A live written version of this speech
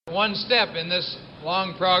One step in this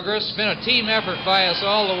long progress. It's been a team effort by us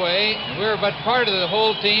all the way. We're but part of the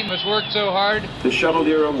whole team that's worked so hard. The shuttle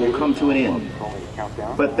era will come to an end,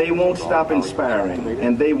 but they won't stop inspiring,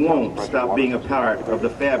 and they won't stop being a part of the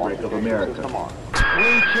fabric of America.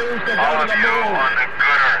 We choose to go to the moon.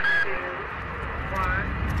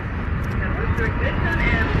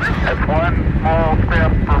 It's one small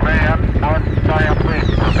step for man, one giant leap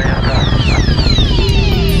for mankind.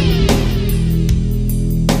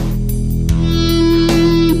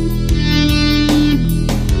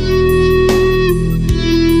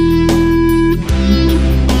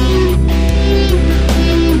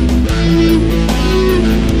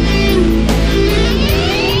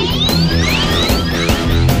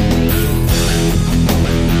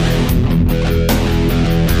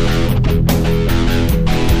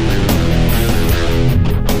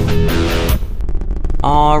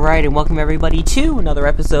 Alright, and welcome everybody to another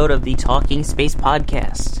episode of the Talking Space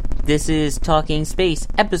Podcast. This is Talking Space,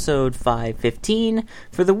 episode 515,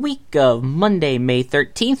 for the week of Monday, May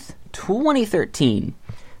 13th, 2013.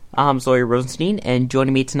 I'm Sawyer Rosenstein, and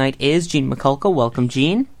joining me tonight is Gene McCulka. Welcome,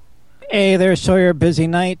 Gene. Hey there, Sawyer. Busy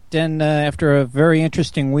night, and after a very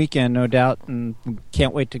interesting weekend, no doubt, and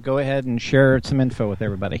can't wait to go ahead and share some info with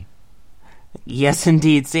everybody. Yes,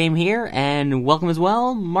 indeed. Same here, and welcome as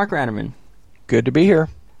well, Mark Ratterman. Good to be here.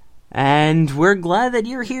 And we're glad that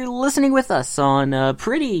you're here listening with us on a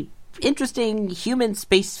pretty interesting human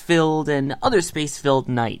space-filled and other space-filled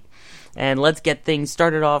night. And let's get things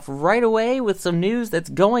started off right away with some news that's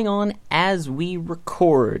going on as we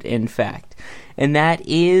record, in fact. And that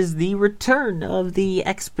is the return of the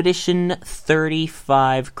Expedition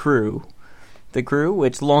 35 crew. The crew,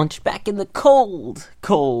 which launched back in the cold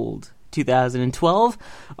 2012,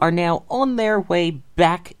 are now on their way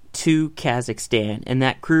back to Kazakhstan, and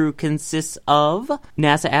that crew consists of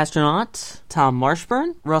NASA astronaut Tom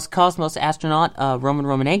Marshburn, Roscosmos astronaut Roman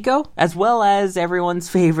Romanenko, as well as everyone's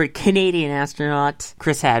favorite Canadian astronaut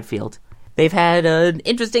Chris Hadfield. They've had an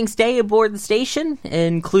interesting stay aboard the station,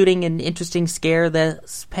 including an interesting scare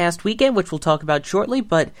this past weekend, which we'll talk about shortly,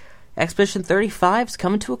 but Expedition 35 is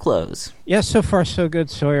coming to a close. Yes, so far so good,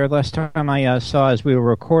 Sawyer. Last time I saw, as we were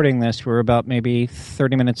recording this, we were about maybe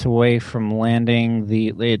 30 minutes away from landing.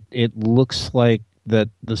 It looks like that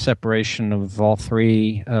the separation of all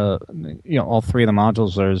three, all three of the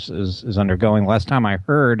modules is undergoing. Last time I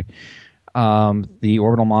heard, the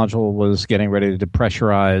orbital module was getting ready to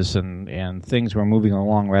depressurize, and things were moving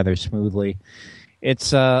along rather smoothly.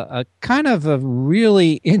 It's a kind of a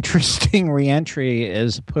really interesting reentry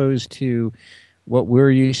as opposed to what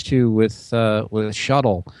we're used to with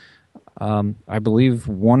shuttle. I believe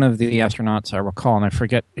one of the astronauts, I recall, and I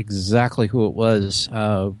forget exactly who it was.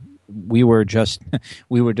 We were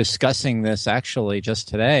discussing this actually just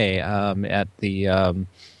today at the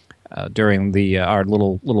during our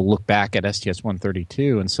little look back at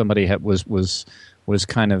STS-132, and somebody was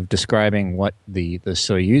kind of describing what the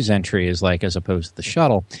Soyuz entry is like as opposed to the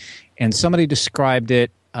shuttle. And somebody described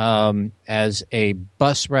it as a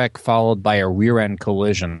bus wreck followed by a rear-end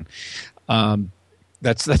collision.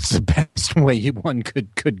 That's the best way one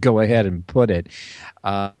could go ahead and put it.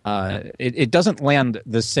 It doesn't land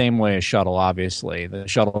the same way as shuttle, obviously. The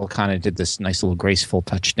shuttle kind of did this nice little graceful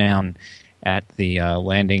touchdown at the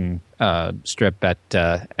landing strip at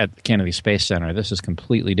the Kennedy Space Center. This is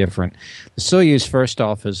completely different. The Soyuz, first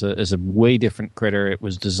off, is a way different critter. It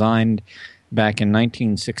was designed back in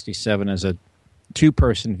 1967 as a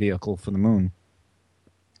two-person vehicle for the moon.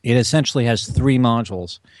 It essentially has three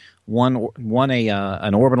modules. One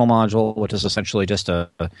an orbital module, which is essentially just a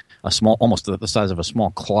small, almost the size of a small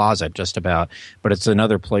closet, just about. But it's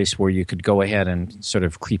another place where you could go ahead and sort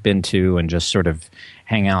of creep into and just sort of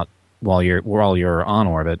hang out while you're on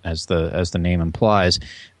orbit, as the name implies.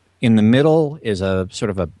 In the middle is a sort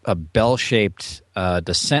of a bell-shaped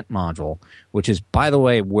descent module, which is, by the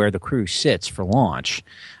way, where the crew sits for launch.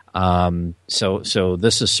 So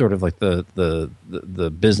this is sort of like the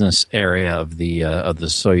business area of the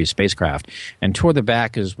Soyuz spacecraft. And toward the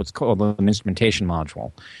back is what's called an instrumentation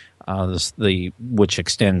module. Which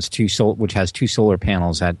has two solar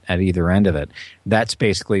panels at either end of it. That's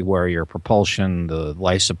basically where your propulsion, the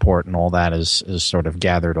life support, and all that is sort of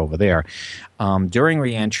gathered over there. During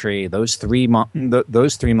reentry, those three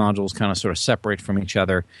modules kind of sort of separate from each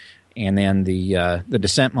other, and then the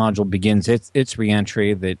descent module begins its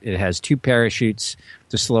reentry. That it has two parachutes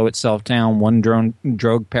to slow itself down, one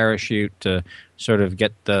drogue parachute to sort of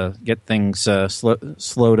get things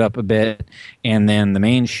slowed up a bit, and then the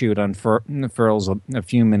main chute unfurls a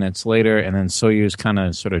few minutes later, and then Soyuz kind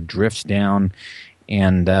of sort of drifts down,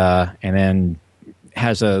 and then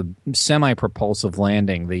has a semi-propulsive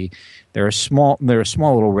landing. There are small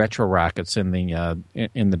little retro rockets in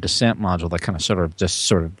the descent module that kind of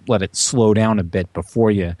sort of let it slow down a bit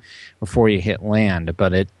before you hit land.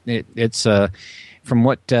 But it's from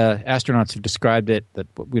what astronauts have described it that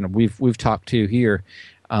we've talked to here,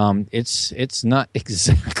 it's not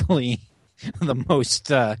exactly the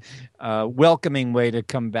most welcoming way to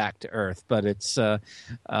come back to Earth, but it's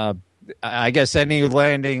I guess any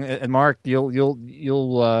landing, and Mark,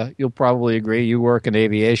 you'll probably agree. You work in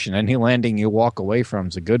aviation. Any landing you walk away from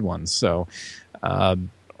is a good one. So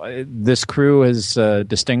this crew has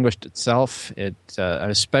distinguished itself.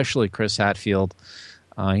 Especially Chris Hadfield.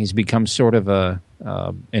 He's become sort of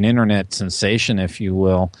an internet sensation, if you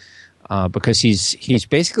will. Because he's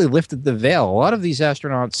basically lifted the veil. A lot of these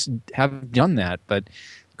astronauts have done that, but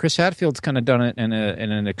Chris Hadfield's kind of done it in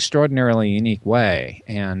an extraordinarily unique way,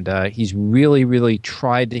 and he's really, really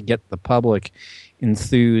tried to get the public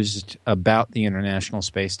enthused about the International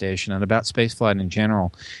Space Station and about spaceflight in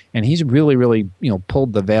general. And he's really, really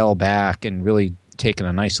pulled the veil back and really taken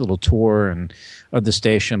a nice little tour of the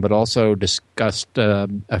station, but also discussed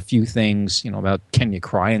a few things, about can you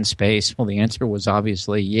cry in space? Well, the answer was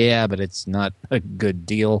obviously yeah, but it's not a good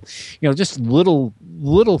deal. Just little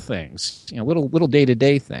things, little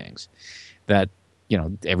day-to-day things that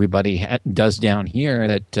everybody does down here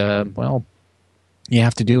that you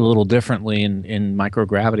have to do a little differently in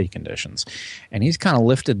microgravity conditions. And he's kind of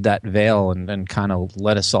lifted that veil and then kind of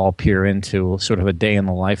let us all peer into sort of a day in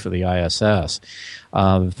the life of the ISS.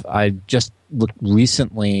 I just looked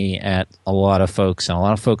recently at a lot of folks, and a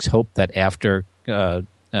lot of folks hope that after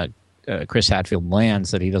Chris Hadfield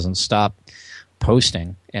lands that he doesn't stop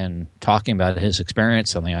posting and talking about his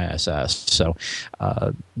experience on the ISS. So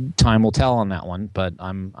time will tell on that one, but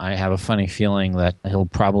I have a funny feeling that he'll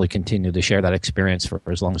probably continue to share that experience for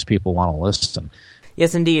as long as people want to listen.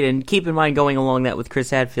 Yes, indeed, and keep in mind going along that with Chris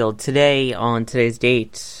Hadfield, today, on today's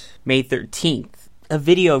date, May 13th, a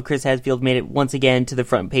video of Chris Hadfield made it once again to the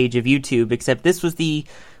front page of YouTube, except this was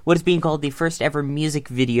what is being called the first ever music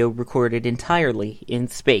video recorded entirely in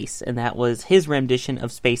space, and that was his rendition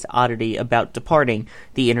of Space Oddity about departing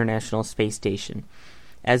the International Space Station.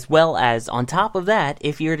 As well as, on top of that,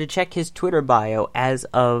 if you were to check his Twitter bio as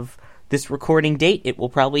of this recording date, it will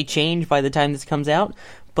probably change by the time this comes out,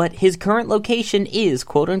 but his current location is,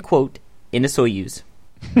 quote-unquote, in a Soyuz.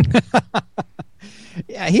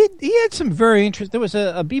 Yeah, he had some very interesting. There was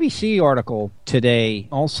a BBC article today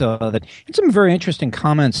also that had some very interesting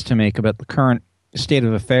comments to make about the current state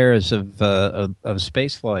of affairs of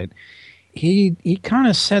spaceflight. He kind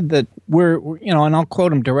of said that we're and I'll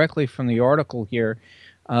quote him directly from the article here.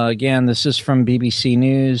 Again, this is from BBC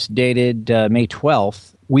News, dated May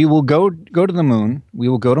 12th. We will go to the moon. We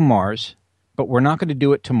will go to Mars, but we're not going to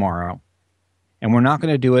do it tomorrow, and we're not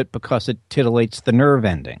going to do it because it titillates the nerve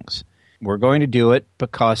endings. We're going to do it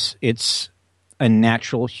because it's a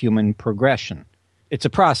natural human progression. It's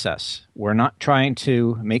a process. We're not trying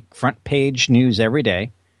to make front page news every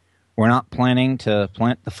day. We're not planning to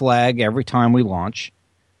plant the flag every time we launch.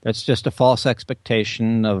 That's just a false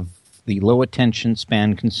expectation of the low attention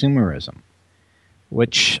span consumerism,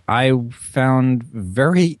 which I found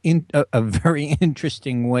a very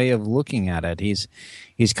interesting way of looking at it. He's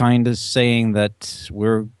kind of saying that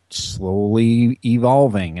we're slowly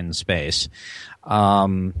evolving in space.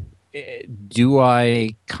 Do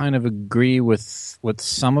I kind of agree with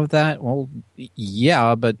some of that? Well,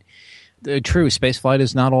 yeah, but true, spaceflight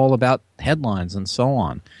is not all about headlines and so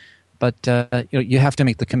on. But you have to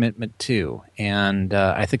make the commitment too, and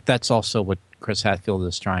I think that's also what Chris Hadfield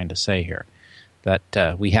is trying to say here.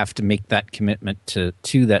 That we have to make that commitment to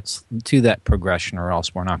that progression, or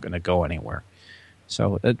else we're not going to go anywhere.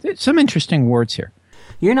 So some interesting words here.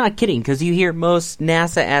 You're not kidding, because you hear most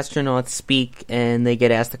NASA astronauts speak, and they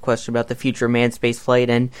get asked the question about the future of manned spaceflight,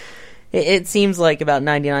 and it seems like about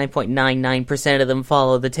 99.99% of them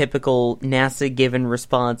follow the typical NASA-given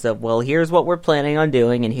response of, well, here's what we're planning on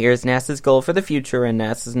doing, and here's NASA's goal for the future, and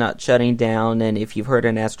NASA's not shutting down, and if you've heard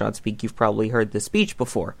an astronaut speak, you've probably heard this speech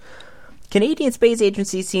before. Canadian Space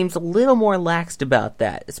Agency seems a little more laxed about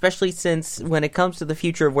that, especially since when it comes to the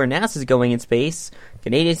future of where NASA's going in space,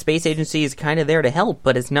 Canadian Space Agency is kind of there to help,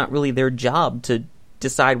 but it's not really their job to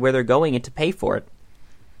decide where they're going and to pay for it.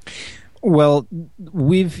 Well,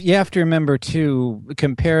 you have to remember too,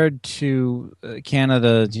 compared to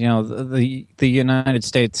Canada, the United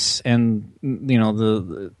States and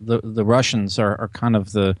the Russians are kind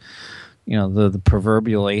of the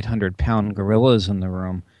proverbial 800-pound gorillas in the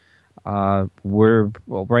room.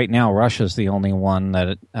 Right now Russia's the only one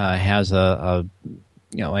that has a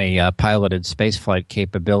a piloted spaceflight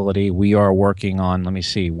capability. We are working on, let me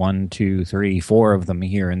see, 1, 2, 3, 4 of them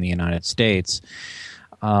here in the United States.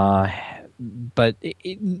 But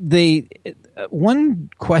one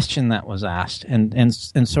question that was asked, and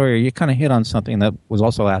Sawyer, you kind of hit on something that was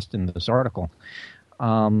also asked in this article.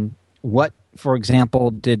 What, for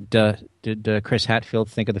example, did Chris Hadfield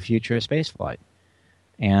think of the future of spaceflight?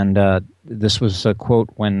 And this was a quote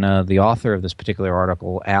when the author of this particular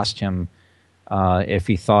article asked him if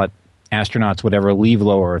he thought astronauts would ever leave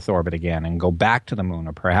low Earth orbit again and go back to the moon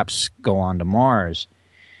or perhaps go on to Mars.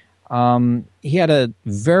 He had a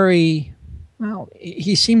very,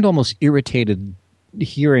 he seemed almost irritated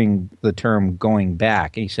hearing the term going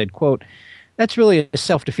back. He said, quote, "That's really a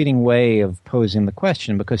self-defeating way of posing the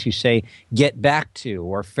question because you say get back to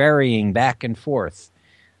or ferrying back and forth."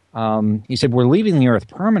 He said, "We're leaving the Earth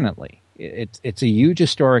permanently. It's a huge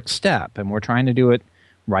historic step, and we're trying to do it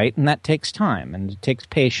right, and that takes time, and it takes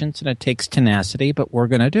patience, and it takes tenacity, but we're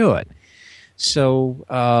going to do it." So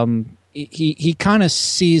he kind of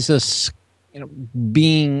sees us,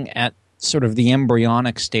 being at sort of the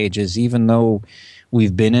embryonic stages, even though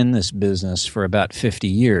we've been in this business for about 50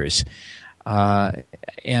 years.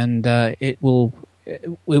 It will,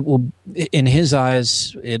 in his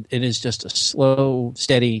eyes, it is just a slow,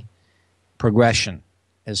 steady progression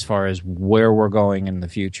as far as where we're going in the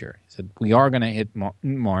future. He said, we are going to hit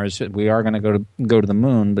Mars, we are going to go to the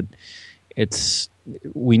moon, but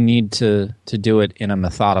we need to do it in a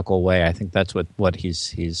methodical way. I think that's what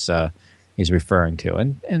he's referring to.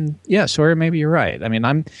 And yeah, Sawyer, maybe you're right. I mean,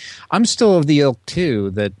 I'm still of the ilk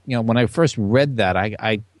too that, when I first read that,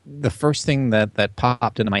 I the first thing that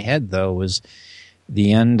popped into my head though was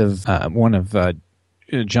the end of one of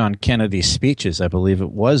John Kennedy's speeches. I believe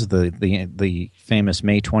it was the famous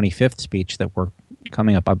May 25th speech that we're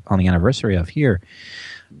coming up on the anniversary of here.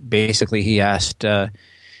 Basically, he asked,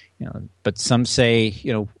 but some say,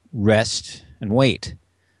 rest and wait.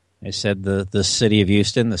 They said the city of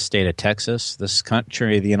Houston, the state of Texas, this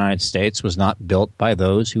country of the United States was not built by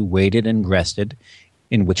those who waited and rested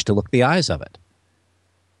in which to look the eyes of it.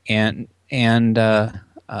 And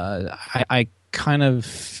I kind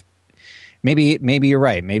of maybe you're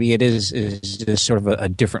right. Maybe it is just sort of a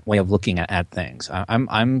different way of looking at things.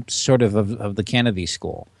 I'm sort of the Kennedy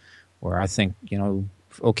school, where I think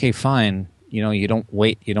okay, fine. You don't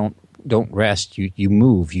wait. You don't rest. You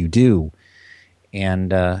move. You do.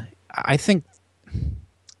 And I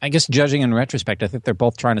guess judging in retrospect, I think they're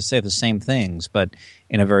both trying to say the same things, but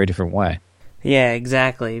in a very different way. Yeah,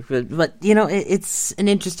 exactly. But it's an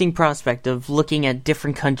interesting prospect of looking at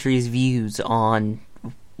different countries' views on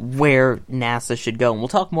where NASA should go. And we'll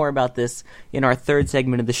talk more about this in our third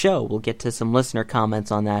segment of the show. We'll get to some listener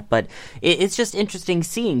comments on that. But it's just interesting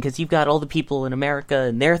seeing, because you've got all the people in America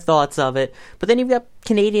and their thoughts of it, but then you've got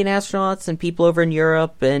Canadian astronauts and people over in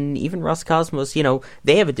Europe and even Roscosmos.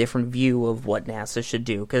 They have a different view of what NASA should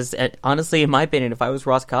do. Because honestly, in my opinion, if I was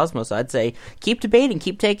Roscosmos, I'd say keep debating,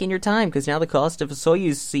 keep taking your time, because now the cost of a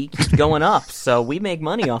Soyuz seat keeps going up. So we make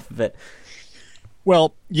money off of it.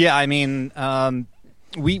 Well, yeah, I mean,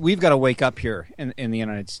 we've got to wake up here in the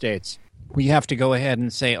United States. We have to go ahead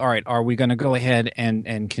and say, all right, are we going to go ahead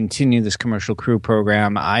and continue this commercial crew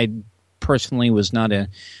program? I personally was not a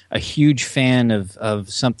huge fan of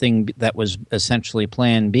something that was essentially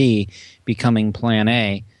Plan B becoming Plan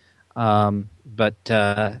A. But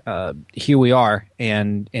here we are,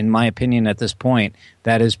 and in my opinion, at this point,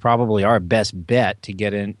 that is probably our best bet to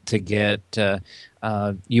get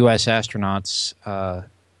U.S. astronauts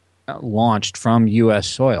launched from U.S.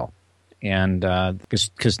 soil, and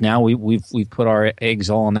because now we've put our eggs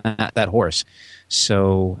all on that horse,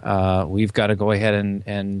 so we've got to go ahead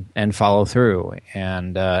and follow through.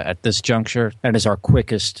 And at this juncture, that is our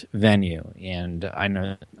quickest venue. And I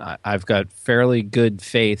know I've got fairly good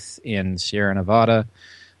faith in Sierra Nevada.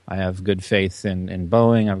 I have good faith in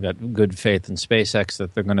Boeing. I've got good faith in SpaceX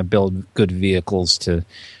that they're going to build good vehicles to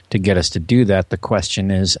get us to do that. The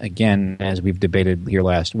question is, again, as we've debated here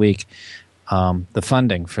last week, the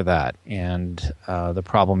funding for that. And the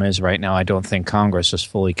problem is right now I don't think Congress is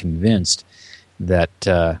fully convinced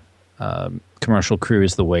that commercial crew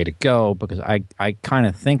is the way to go, because I kind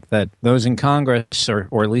of think that those in Congress,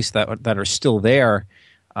 or at least that are still there,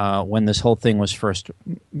 when this whole thing was first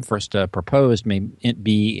proposed, may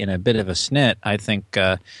be in a bit of a snit. I think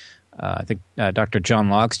Dr. John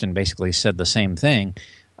Logston basically said the same thing,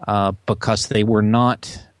 because they were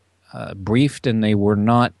not briefed and they were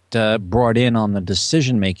not brought in on the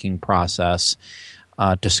decision-making process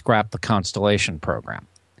to scrap the Constellation program.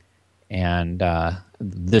 And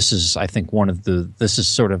this is, I think, this is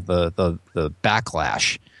sort of the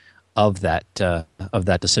backlash that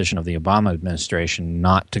decision of the Obama administration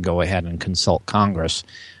not to go ahead and consult Congress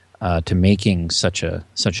to making such a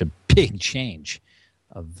big change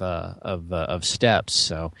of steps.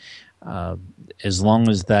 So as long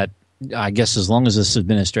as this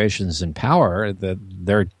administration is in power,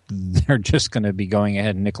 they're just going to be going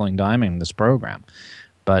ahead and nickel and diming this program.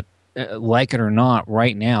 But like it or not,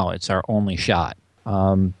 right now it's our only shot.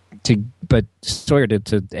 But Sawyer,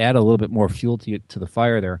 to add a little bit more fuel to the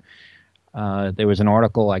fire there was an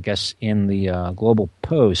article, I guess, in the Global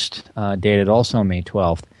Post dated also May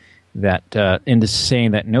 12th that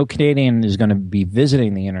saying that no Canadian is going to be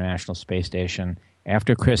visiting the International Space Station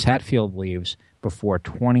after Chris Hadfield leaves before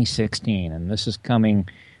 2016, and this is coming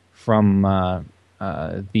from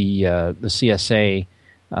the CSA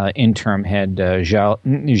interim head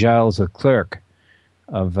Gilles Leclerc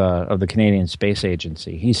of the Canadian Space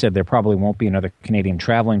Agency. He said there probably won't be another Canadian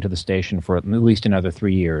traveling to the station for at least another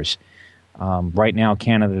 3 years. Right now,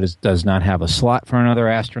 Canada does not have a slot for another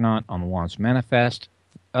astronaut on the launch manifest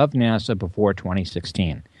of NASA before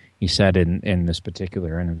 2016, he said in this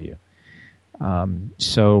particular interview.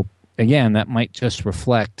 So, again, that might just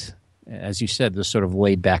reflect, as you said, this sort of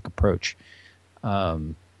laid-back approach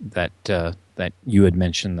that you had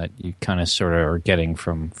mentioned that you kind of sort of are getting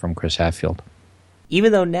from Chris Hadfield.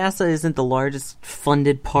 Even though NASA isn't the largest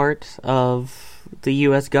funded part of the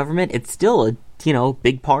U.S. government, it's still a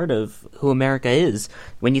big part of who America is.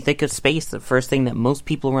 When you think of space, the first thing that most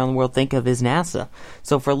people around the world think of is NASA.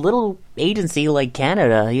 So for a little agency like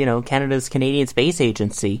Canada, Canada's Canadian Space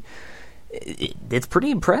Agency, it's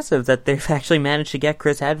pretty impressive that they've actually managed to get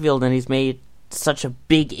Chris Hadfield and he's made such a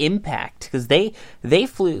big impact, because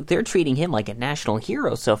they're treating him like a national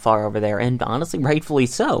hero so far over there, and honestly, rightfully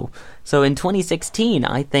so. So in 2016,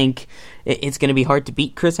 I think it's going to be hard to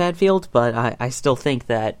beat Chris Hadfield, but I still think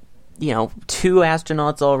that 2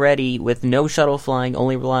 astronauts already with no shuttle flying,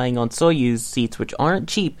 only relying on Soyuz seats, which aren't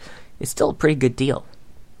cheap, is still a pretty good deal.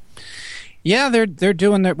 Yeah, they're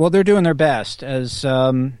doing their best. As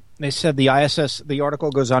they said, the ISS. The article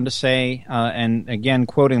goes on to say, and again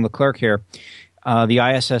quoting Leclerc here, the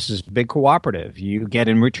ISS is a big cooperative. You get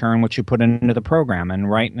in return what you put into the program, and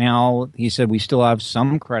right now, he said, we still have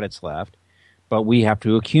some credits left, but we have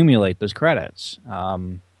to accumulate those credits.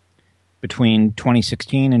 Between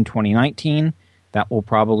 2016 and 2019, that will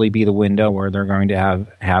probably be the window where they're going to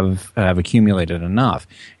have accumulated enough.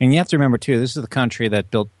 And you have to remember, too, this is the country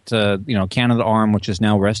that built, Canada Arm, which is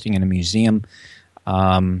now resting in a museum.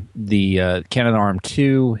 The Canada Arm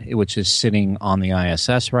 2, which is sitting on the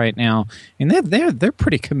ISS right now. And they're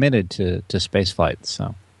pretty committed to spaceflight.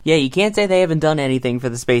 So yeah, you can't say they haven't done anything for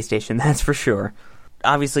the space station, that's for sure.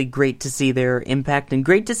 Obviously great to see their impact and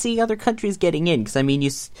great to see other countries getting in, because you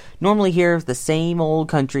normally hear the same old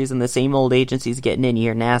countries and the same old agencies getting in. You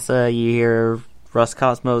hear NASA, you hear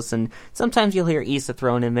Roscosmos, and sometimes you'll hear ESA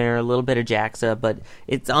thrown in there, a little bit of JAXA, but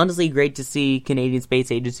it's honestly great to see Canadian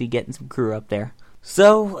Space Agency getting some crew up there.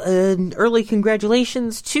 So, early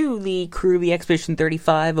congratulations to the crew of the Expedition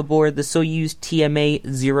 35 aboard the Soyuz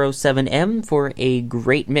TMA-07M for a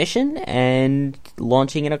great mission, and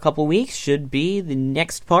launching in a couple weeks should be the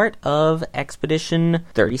next part of Expedition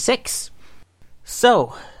 36.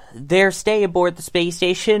 So, their stay aboard the space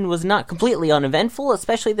station was not completely uneventful,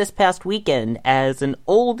 especially this past weekend, as an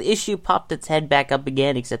old issue popped its head back up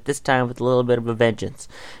again, except this time with a little bit of a vengeance.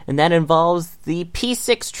 And that involves the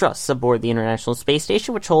P6 truss aboard the International Space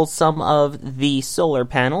Station, which holds some of the solar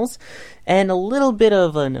panels, and a little bit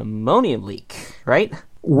of an ammonium leak, right?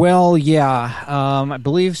 Well, yeah. I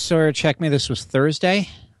believe, sir, check me, this was Thursday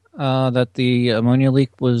that the ammonia leak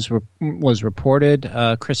was reported.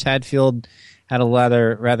 Chris Hadfield had a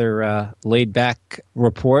rather laid-back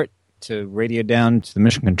report to radio down to the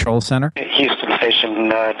Mission Control Center. Houston Station,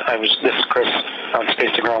 this is Chris on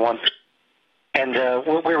Space to Ground 1. And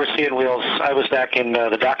we were seeing wheels. I was back in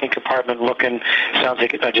the docking compartment looking. Sounds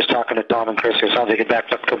like, just talking to Don and Chris here, sounds like it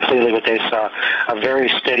backed up completely, but they saw a very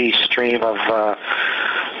steady stream of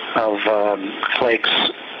flakes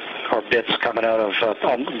or bits coming out of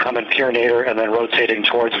coming purinator and then rotating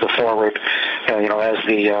towards the forward, as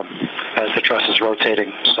the truss is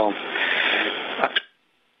rotating. So,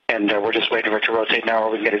 and we're just waiting for it to rotate now,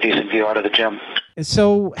 or we can get a decent view out of the gym.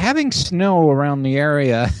 So having snow around the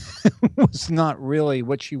area was not really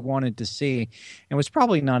what you wanted to see, and was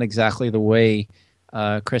probably not exactly the way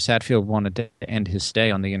Chris Hadfield wanted to end his stay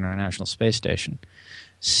on the International Space Station.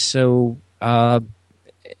 So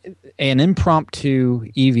an impromptu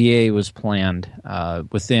EVA was planned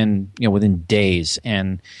within days,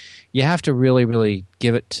 and you have to really, really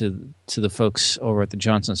give it to the folks over at the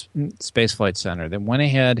Johnson Space Flight Center that went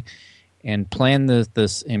ahead and planned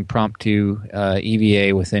this impromptu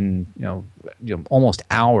EVA within almost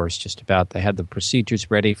hours. Just about, they had the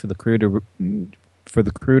procedures ready for the crew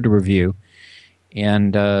to review.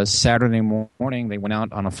 And Saturday morning, they went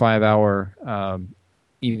out on a 5-hour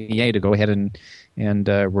EVA to go ahead and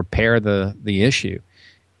repair the issue.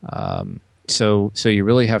 So you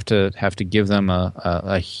really have to give them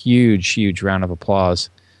a huge round of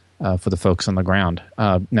applause for the folks on the ground.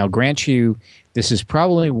 Now, grant you, this is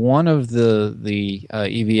probably one of the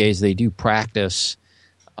EVAs they do practice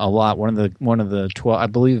a lot. One of the 12, I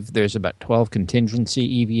believe there's about 12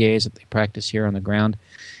 contingency EVAs that they practice here on the ground,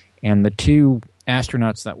 and the two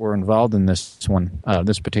astronauts that were involved in this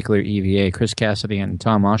particular EVA, Chris Cassidy and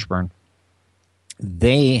Tom Washburn,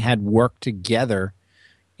 they had worked together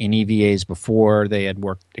in EVAs before. They had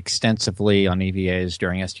worked extensively on EVAs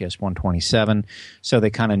during STS-127, so they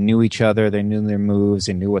kind of knew each other. They knew their moves.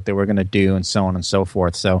 They knew what they were going to do, and so on and so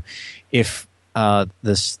forth. So if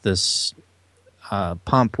this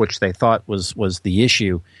pump, which they thought was the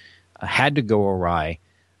issue, had to go awry,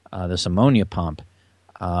 this ammonia pump,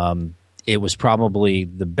 it was probably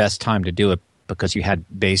the best time to do it, because you had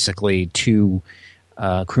basically two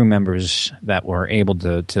crew members that were able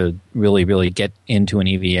to really get into an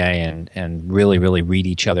EVA and really read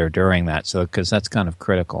each other during that. So, because that's kind of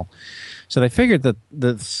critical. So they figured that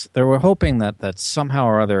they were hoping that somehow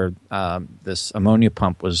or other this ammonia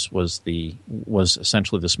pump was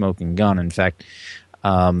essentially the smoking gun. In fact,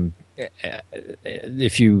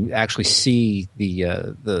 if you actually see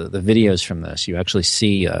the videos from this, you actually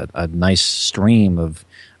see a nice stream of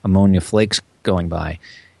ammonia flakes going by.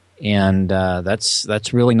 And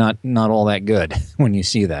that's really not all that good when you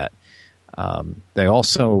see that. They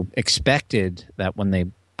also expected that when they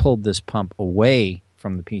pulled this pump away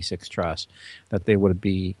from the P6 truss, that there would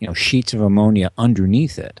be sheets of ammonia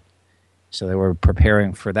underneath it. So they were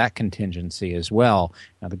preparing for that contingency as well.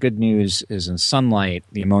 Now the good news is, in sunlight,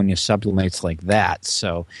 the ammonia sublimates like that,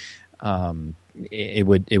 so it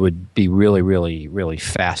would be really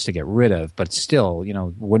fast to get rid of. But still,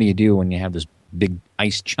 what do you do when you have this big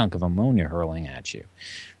ice chunk of ammonia hurling at you?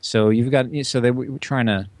 So they were trying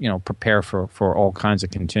to prepare for all kinds of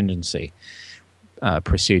contingency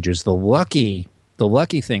procedures. The lucky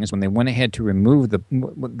thing is when they went ahead to remove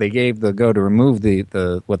they gave the go to remove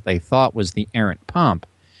the what they thought was the errant pump,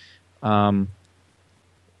 and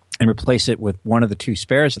replace it with one of the two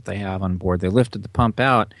spares that they have on board. They lifted the pump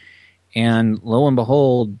out, and lo and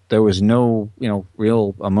behold, there was no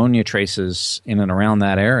real ammonia traces in and around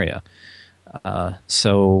that area.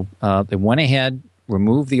 So they went ahead,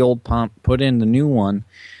 removed the old pump, put in the new one,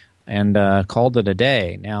 and called it a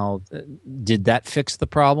day. Now, did that fix the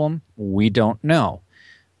problem? We don't know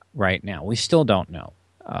right now. We still don't know.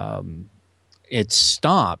 It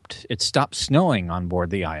stopped snowing on board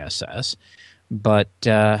the ISS, but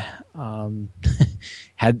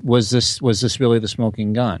was this really the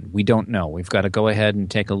smoking gun? We don't know. We've got to go ahead and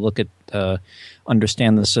take a look at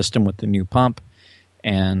understand the system with the new pump,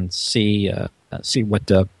 and see how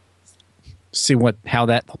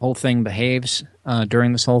that whole thing behaves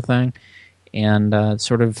during this whole thing, and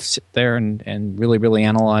sort of sit there and really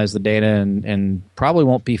analyze the data, and probably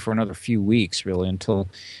won't be for another few weeks really until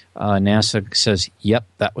NASA says, yep,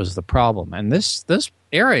 that was the problem. And this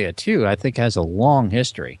area too, I think, has a long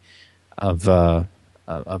history of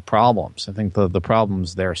problems. I think the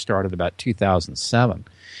problems there started about 2007.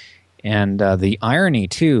 And the irony,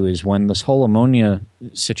 too, is when this whole ammonia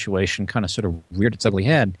situation kind of sort of reared its ugly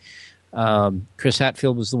head, Chris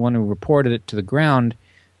Hadfield was the one who reported it to the ground.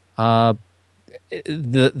 With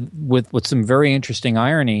some very interesting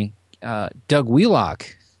irony, Doug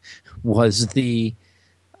Wheelock was the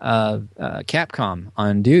Capcom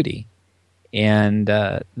on duty. And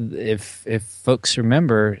if folks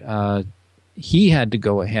remember, he had to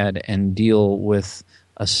go ahead and deal with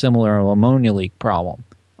a similar ammonia leak problem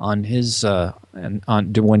on his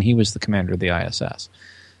when he was the commander of the ISS.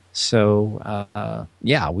 So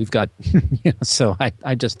we've got so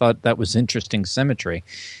I just thought that was interesting symmetry,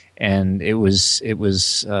 and it was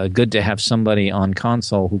good to have somebody on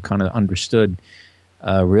console who kind of understood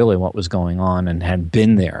really what was going on and had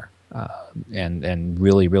been there, and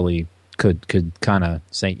really could kind of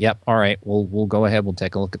say, yep, all right, we'll go ahead, we'll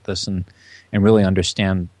take a look at this and really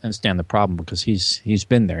understand the problem, because he's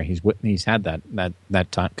been there, he's had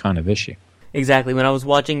that kind of issue. Exactly. When I was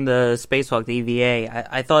watching the spacewalk, the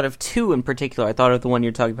EVA, I thought of two in particular. I thought of the one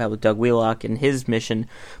you're talking about with Doug Wheelock and his mission,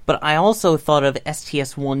 but I also thought of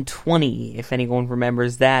STS-120, if anyone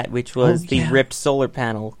remembers that, which was the ripped solar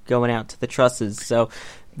panel going out to the trusses. So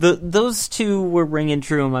those two were ringing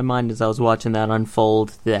true in my mind as I was watching that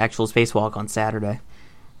unfold, the actual spacewalk on Saturday.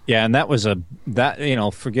 Yeah, and that was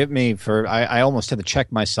forgive me for I almost had to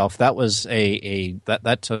check myself. That was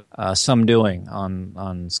that took some doing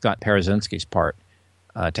on Scott Parazinski's part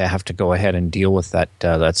to have to go ahead and deal with that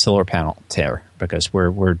solar panel tear, because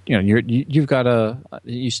you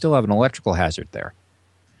still have an electrical hazard there.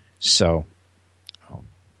 So,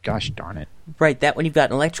 gosh darn it. Right, that one you've got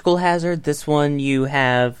an electrical hazard. This one you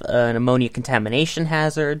have an ammonia contamination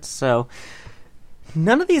hazard. So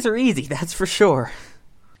none of these are easy, that's for sure.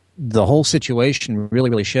 The whole situation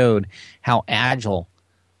really showed how agile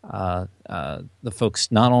the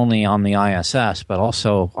folks, not only on the ISS, but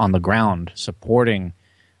also on the ground supporting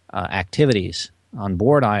activities on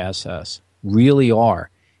board ISS, really are,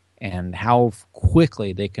 and how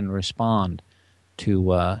quickly they can respond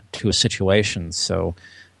to a situation. So,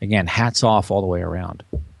 again, hats off all the way around.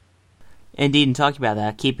 Indeed, and talking about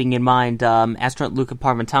that, keeping in mind astronaut Luca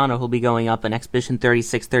Parmitano, who'll be going up on Expedition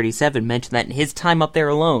 3637, mentioned that in his time up there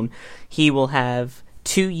alone, he will have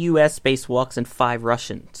 2 U.S. spacewalks and 5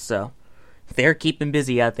 Russian. So they're keeping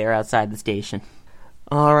busy out there outside the station.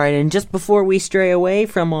 All right, and just before we stray away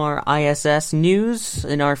from our ISS news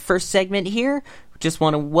in our first segment here, just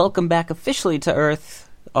want to welcome back officially to Earth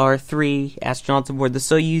our 3 astronauts aboard the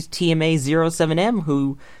Soyuz TMA-07M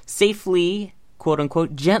who safely,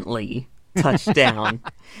 quote-unquote, gently touched down.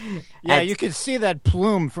 Yeah, you can see that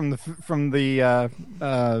plume from the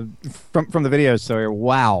video. So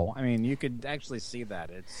wow, I mean, you could actually see that.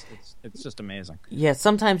 It's just amazing. Yeah,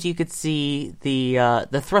 sometimes you could see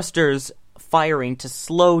the thrusters firing to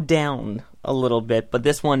slow down a little bit, but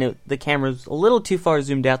this one the camera's a little too far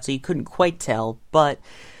zoomed out, so you couldn't quite tell. But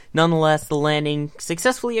nonetheless, the landing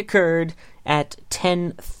successfully occurred at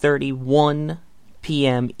 10:31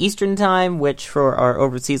 p.m. Eastern Time, which for our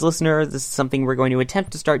overseas listeners, this is something we're going to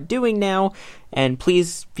attempt to start doing now, and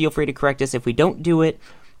please feel free to correct us if we don't do it,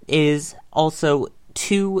 is also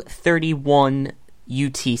 2:31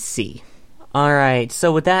 UTC. Alright,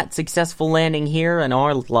 so with that successful landing here in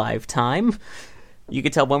our live time, you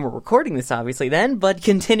can tell when we're recording this, obviously, then, but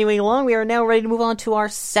continuing along, we are now ready to move on to our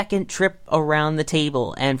second trip around the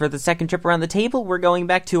table. And for the second trip around the table, we're going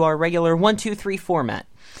back to our regular 1, 2, 3 format.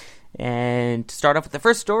 And to start off with the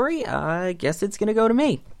first story, I guess it's going to go to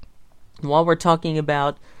me. While we're talking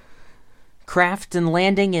about craft and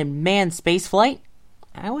landing and manned spaceflight,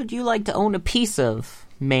 how would you like to own a piece of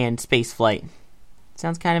manned spaceflight?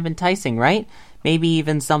 Sounds kind of enticing, right? Maybe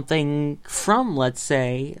even something from, let's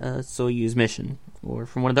say, a Soyuz mission, or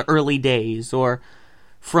from one of the early days, or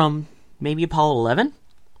from maybe Apollo 11?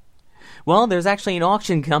 Well, there's actually an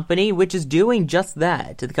auction company which is doing just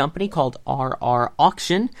that. The company called RR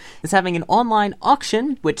Auction is having an online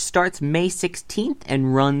auction which starts May 16th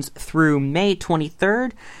and runs through May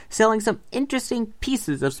 23rd, selling some interesting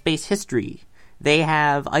pieces of space history. They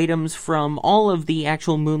have items from all of the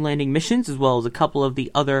actual moon landing missions, as well as a couple of the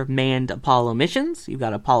other manned Apollo missions. You've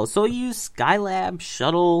got Apollo Soyuz, Skylab,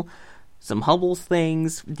 Shuttle, some Hubble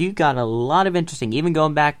things. You've got a lot of interesting, even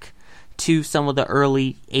going back to some of the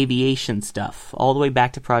early aviation stuff, all the way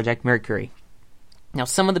back to Project Mercury. Now,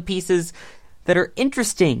 some of the pieces that are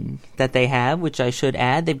interesting that they have, which I should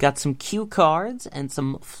add, they've got some cue cards and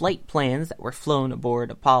some flight plans that were flown aboard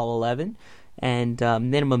Apollo 11. And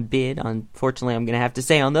minimum bid, unfortunately, I'm going to have to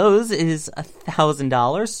say on those is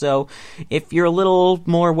 $1,000. So if you're a little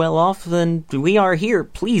more well off than we are here,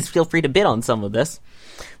 please feel free to bid on some of this.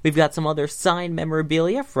 We've got some other signed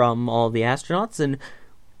memorabilia from all the astronauts, and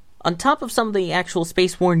on top of some of the actual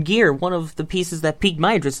space-worn gear, one of the pieces that piqued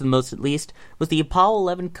my interest the most, at least, was the Apollo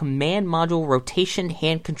 11 Command Module Rotation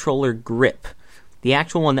Hand Controller Grip. The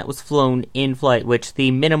actual one that was flown in flight, which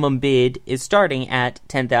the minimum bid is starting at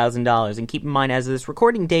 $10,000. And keep in mind, as of this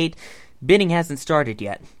recording date, bidding hasn't started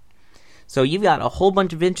yet. So you've got a whole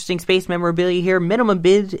bunch of interesting space memorabilia here. Minimum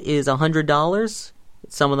bid is $100.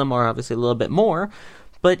 Some of them are obviously a little bit more.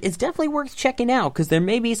 But it's definitely worth checking out, because there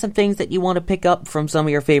may be some things that you want to pick up from some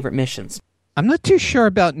of your favorite missions. I'm not too sure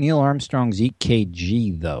about Neil Armstrong's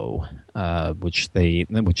EKG, though, which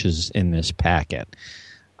is in this packet.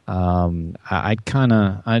 I'm trying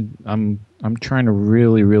to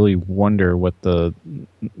really wonder what I'm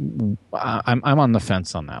on the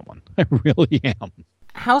fence on that one. I really am.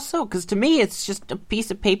 How so? Because to me, it's just a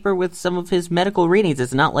piece of paper with some of his medical readings.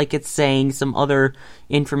 It's not like it's saying some other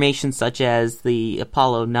information, such as the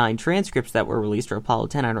Apollo 9 transcripts that were released, or Apollo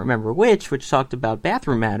 10, I don't remember which talked about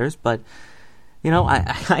bathroom matters. But,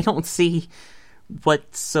 I don't see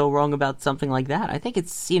what's so wrong about something like that. I think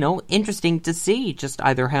it's, interesting to see just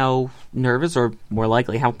either how nervous or more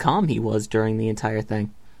likely how calm he was during the entire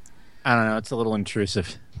thing. I don't know. It's a little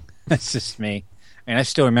intrusive. That's just me. And I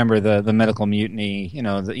still remember the medical mutiny.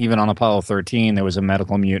 Even on Apollo 13, there was a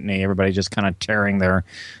medical mutiny. Everybody just kind of tearing their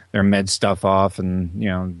med stuff off.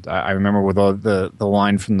 And I remember with the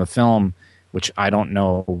line from the film, which I don't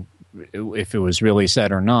know if it was really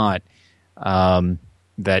said or not,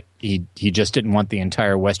 that he just didn't want the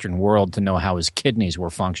entire Western world to know how his kidneys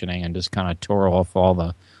were functioning, and just kind of tore off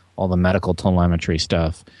all the medical telemetry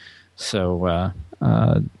stuff. So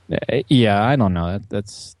yeah, I don't know.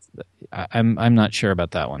 I'm not sure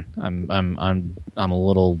about that one. I'm a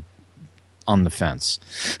little on the fence.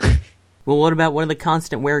 Well, what about one of the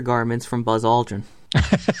constant wear garments from Buzz Aldrin?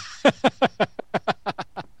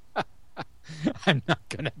 I'm not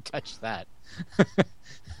going to touch that.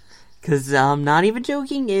 Because I'm not even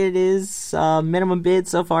joking, it is minimum bid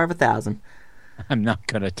so far of 1,000. I'm not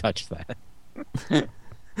going to touch that.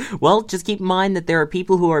 Well, just keep in mind that there are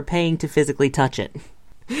people who are paying to physically touch it.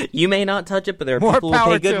 You may not touch it, but there are people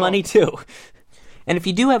who pay good money too. And if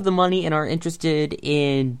you do have the money and are interested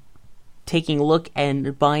in taking a look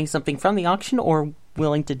and buying something from the auction, or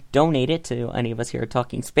willing to donate it to any of us here at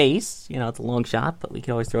Talking Space, it's a long shot, but we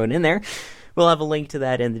can always throw it in there. We'll have a link to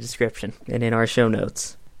that in the description and in our show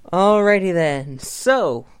notes. Alrighty then.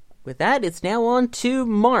 So, with that, it's now on to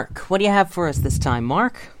Mark. What do you have for us this time,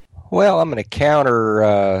 Mark? Well, I'm going to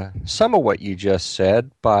counter some of what you just said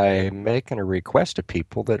by making a request to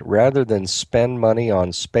people that rather than spend money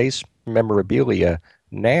on space memorabilia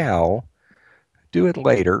now, do it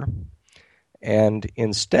later. And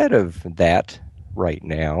instead of that right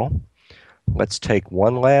now, let's take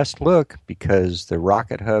one last look, because the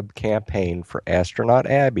Rocket Hub campaign for Astronaut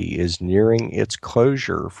Abby is nearing its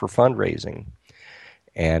closure for fundraising.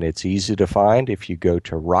 And it's easy to find if you go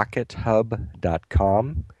to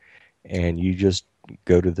rockethub.com and you just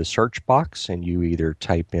go to the search box and you either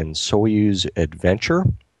type in Soyuz Adventure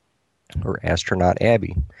or Astronaut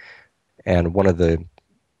Abby. And one of the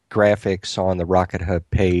graphics on the Rocket Hub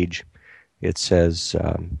page, it says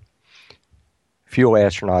Fuel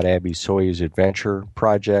Astronaut Abby's Soyuz Adventure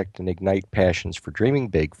project and ignite passions for dreaming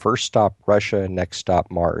big. First stop Russia, next stop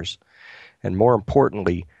Mars. And more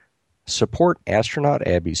importantly, support Astronaut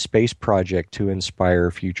Abby's space project to inspire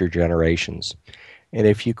future generations. And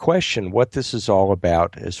if you question what this is all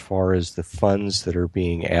about as far as the funds that are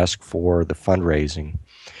being asked for, the fundraising,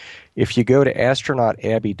 if you go to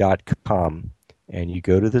astronautabby.com and you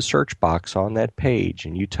go to the search box on that page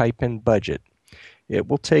and you type in budget, it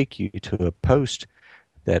will take you to a post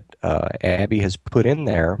that Abby has put in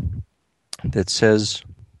there that says,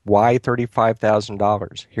 why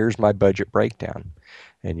 $35,000? Here's my budget breakdown.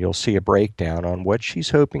 And you'll see a breakdown on what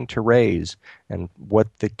she's hoping to raise and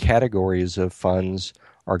what the categories of funds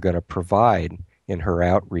are going to provide in her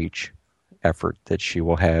outreach effort that she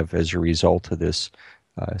will have as a result of this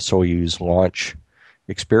Soyuz launch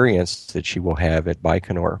experience that she will have at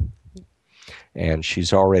Baikonur. And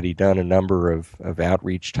she's already done a number of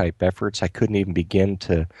outreach type efforts. I couldn't even begin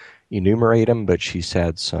to enumerate them, but she's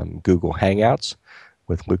had some Google Hangouts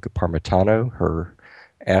with Luca Parmitano, her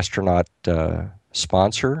astronaut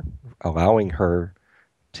sponsor, allowing her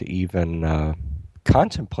to even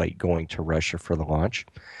contemplate going to Russia for the launch,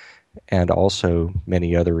 and also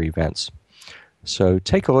many other events. So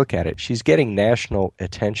take a look at it. She's getting national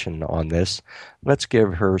attention on this. Let's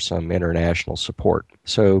give her some international support.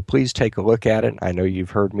 So please take a look at it. I know you've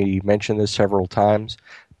heard me mention this several times,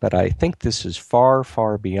 but I think this is far,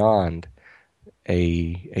 far beyond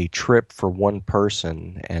a trip for one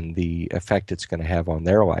person and the effect it's going to have on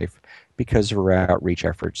their life, because of her outreach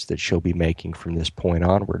efforts that she'll be making from this point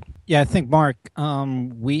onward. Yeah, I think, Mark,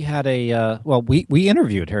 we had we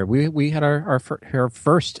interviewed her. We had her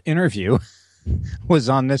first interview was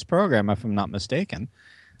on this program, if I'm not mistaken.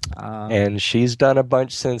 And she's done a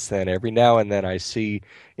bunch since then. Every now and then I see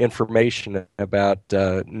information about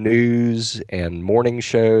news and morning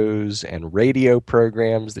shows and radio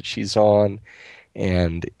programs that she's on,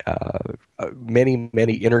 and many,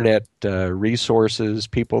 many internet resources,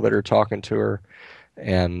 people that are talking to her.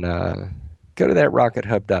 And go to that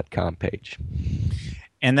rockethub.com page.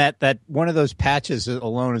 And that one of those patches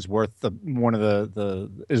alone is worth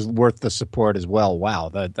worth the support as well. Wow,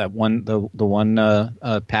 that one the one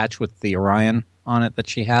patch with the Orion on it that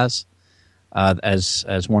she has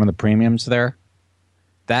as one of the premiums there.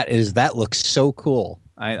 That looks so cool.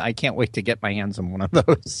 I can't wait to get my hands on one of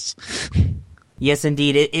those. Yes,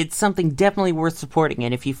 indeed. It's something definitely worth supporting,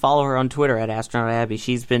 and if you follow her on Twitter at Astronaut Abby,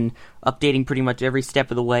 she's been updating pretty much every step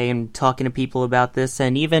of the way and talking to people about this,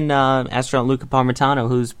 and even astronaut Luca Parmitano,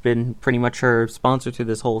 who's been pretty much her sponsor through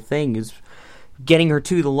this whole thing, who's getting her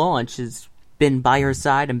to the launch, has been by her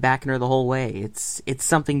side and backing her the whole way. It's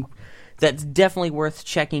something That's definitely worth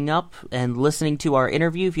checking up and listening to our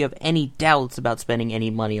interview if you have any doubts about spending any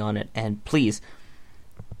money on it. And please,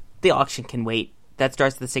 the auction can wait. That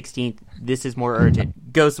starts the 16th. This is more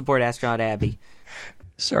urgent. Go support Astronaut Abbey.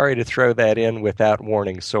 Sorry to throw that in without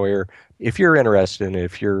warning, Sawyer. If you're interested and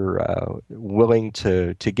if you're willing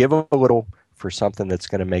to give a little for something that's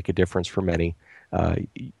going to make a difference for many,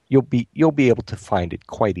 you'll be able to find it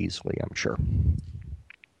quite easily, I'm sure.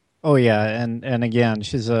 Oh yeah, and again,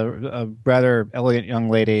 she's a rather elegant young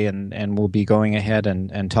lady, and will be going ahead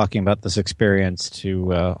and talking about this experience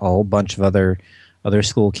to a whole bunch of other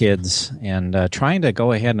school kids, and trying to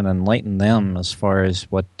go ahead and enlighten them as far as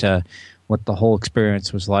what the whole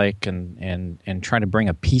experience was like, and trying to bring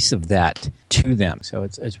a piece of that to them. So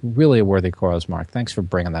it's really a worthy cause, Mark. Thanks for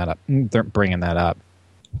bringing that up.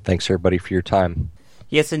 Thanks everybody for your time.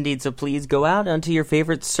 Yes, indeed. So please go out onto your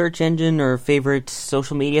favorite search engine or favorite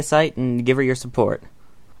social media site and give her your support.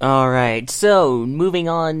 All right. So moving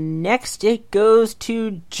on, next it goes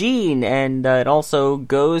to Gene, and it also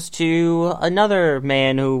goes to another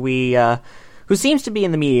man who seems to be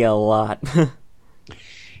in the media a lot.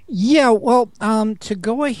 Yeah. Well, to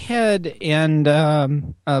go ahead and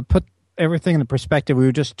put everything into perspective, we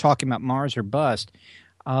were just talking about Mars or Bust.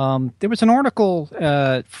 There was an article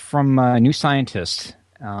from New Scientist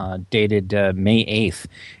dated May 8th,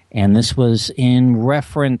 and this was in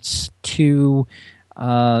reference to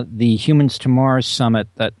the Humans to Mars summit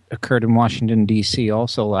that occurred in Washington, D.C.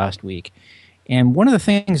 also last week. And one of the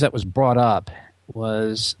things that was brought up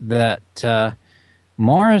was that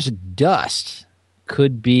Mars dust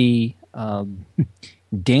could be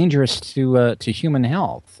dangerous to human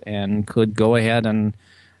health and could go ahead and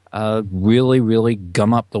really, really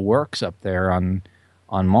gum up the works up there on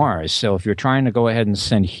Mars. So if you're trying to go ahead and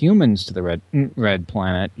send humans to the red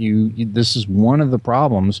planet, this is one of the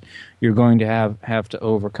problems you're going to have to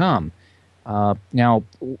overcome. Now,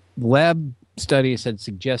 lab studies had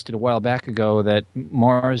suggested a while back ago that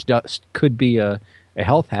Mars dust could be a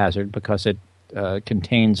health hazard because it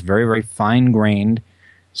contains very, very fine-grained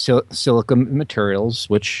silica materials,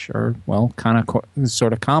 which are, well,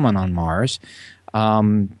 sort of common on Mars.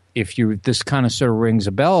 This kind of sort of rings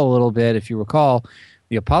a bell a little bit. If you recall,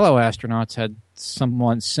 the Apollo astronauts had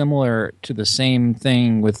somewhat similar to the same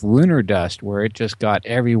thing with lunar dust, where it just got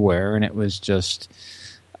everywhere, and it was just,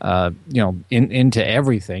 into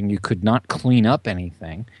everything. You could not clean up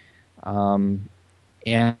anything. But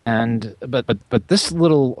this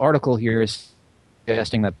little article here is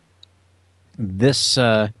suggesting that this,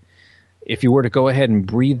 if you were to go ahead and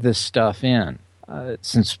breathe this stuff in,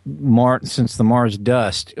 since the Mars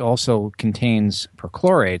dust also contains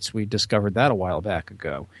perchlorates, we discovered that a while back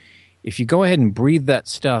ago. If you go ahead and breathe that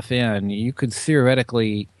stuff in, you could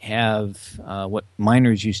theoretically have what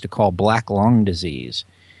miners used to call black lung disease,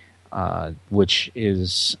 which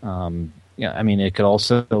is, it could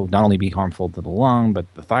also not only be harmful to the lung, but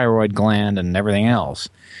the thyroid gland and everything else.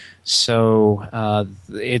 So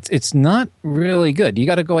it's not really good. You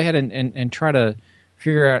got to go ahead and try to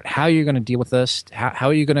figure out how you're going to deal with this. How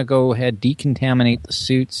are you going to go ahead, decontaminate the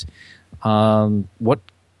suits? What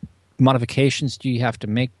modifications do you have to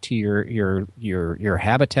make to your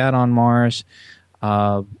habitat on Mars?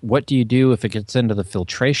 What do you do if it gets into the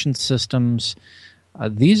filtration systems?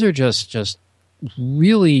 These are just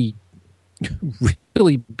really,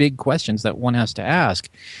 really big questions that one has to ask.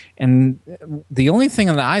 And the only thing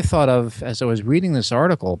that I thought of as I was reading this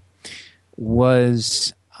article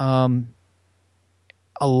was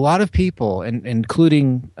a lot of people,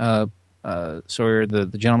 including Sawyer,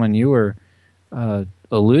 the gentleman you were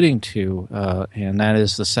alluding to, and that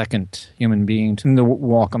is the second human being to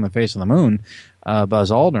walk on the face of the moon,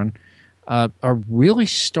 Buzz Aldrin, are really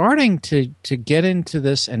starting to get into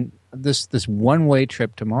this and this one-way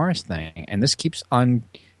trip to Mars thing. And this keeps on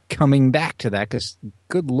coming back to that because,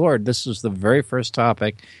 good Lord, this was the very first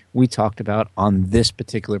topic we talked about on this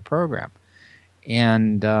particular program.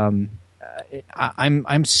 And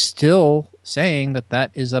I'm still saying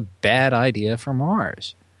that is a bad idea for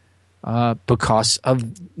Mars because of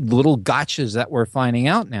little gotchas that we're finding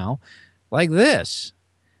out now, like this.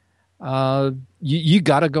 You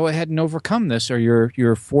got to go ahead and overcome this, or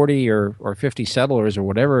your 40 or 50 settlers or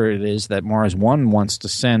whatever it is that Mars One wants to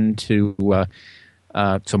send to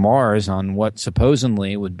Mars on what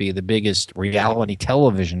supposedly would be the biggest reality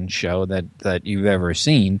television show that you've ever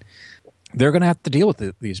seen. They're going to have to deal with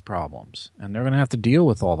these problems, and they're going to have to deal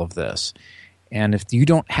with all of this. And if you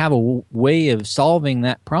don't have a way of solving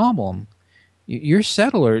that problem, your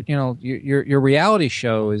settler, your reality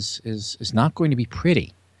show is not going to be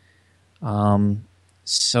pretty.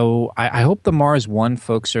 So I hope the Mars One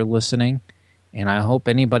folks are listening, And I hope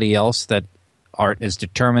anybody else that is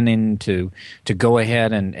determining to go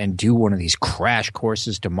ahead and do one of these crash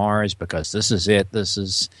courses to Mars, because this is it. This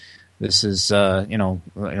is this is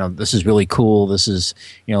really cool. This is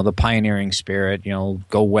the pioneering spirit.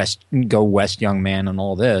 Go west, young man, and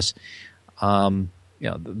all this.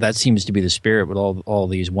 That seems to be the spirit with all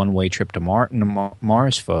these one-way trip to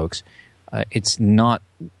Mars folks. It's not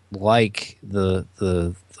like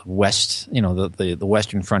the West, the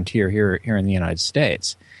Western frontier here in the United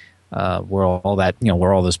States, where all that,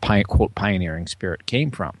 where all this quote pioneering spirit came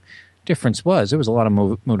from. Difference was there was a lot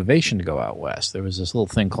of motivation to go out west. There was this little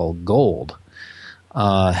thing called gold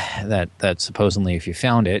that supposedly, if you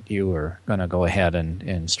found it, you were going to go ahead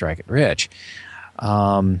and strike it rich.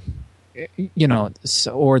 Or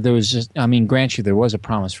there was just, grant you, there was a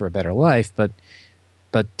promise for a better life, but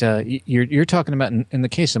you're talking about, in the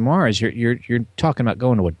case of Mars, you're talking about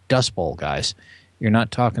going to a dust bowl, guys. You're not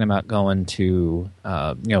talking about going to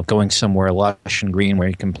going somewhere lush and green where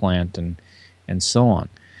you can plant and so on.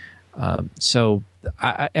 So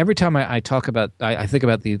every time I talk about, I think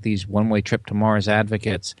about these one-way trip to Mars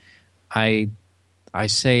advocates, I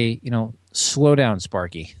say, slow down,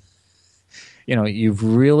 Sparky. You've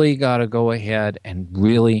really got to go ahead and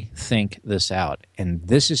really think this out. And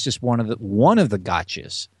this is just one of the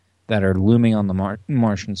gotchas that are looming on the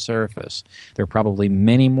Martian surface. There are probably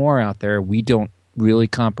many more out there we don't really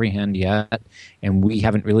comprehend yet, and we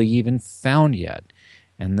haven't really even found yet.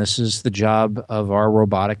 And this is the job of our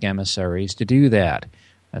robotic emissaries to do that.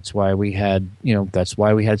 That's why we had,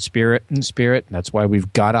 Spirit and Spirit. That's why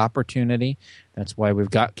we've got Opportunity. That's why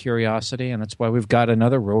we've got Curiosity, and that's why we've got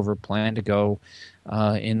another rover planned to go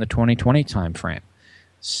in the 2020 timeframe.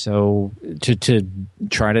 So to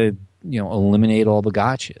try to eliminate all the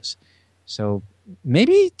gotchas. So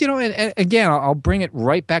maybe again, I'll bring it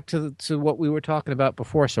right back to what we were talking about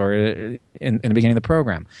before. Sorry, in the beginning of the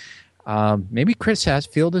program. Maybe Chris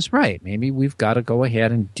Hadfield is right. Maybe we've got to go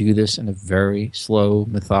ahead and do this in a very slow,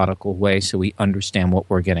 methodical way so we understand what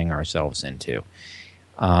we're getting ourselves into.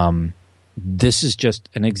 This is just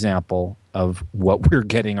an example of what we're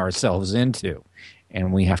getting ourselves into,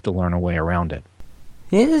 and we have to learn a way around it.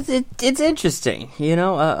 It's interesting,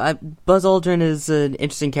 Buzz Aldrin is an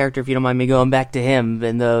interesting character, if you don't mind me going back to him.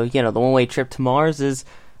 And the one-way trip to Mars is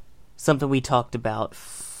something we talked about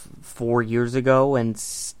 4 years ago and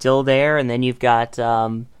still there. And then you've got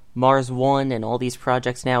Mars One and all these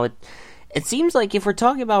projects now. It seems like if we're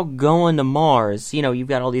talking about going to Mars, you've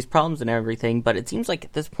got all these problems and everything, but it seems like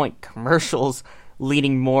at this point commercials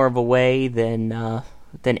leading more of a way than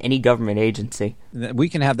any government agency. We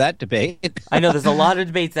can have that debate. I know there's a lot of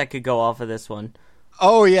debates that could go off of this one.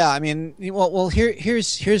 Oh yeah,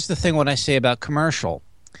 here's the thing. What I say about commercial,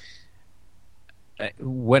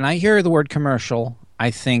 when I hear the word commercial,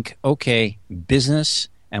 I think, okay, business,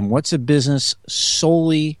 and what's a business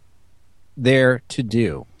solely there to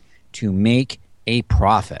do? To make a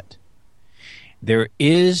profit. There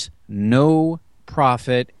is no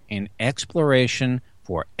profit in exploration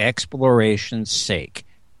for exploration's sake.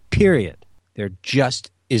 Period. There just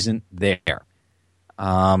isn't there.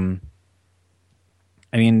 Finding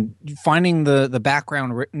the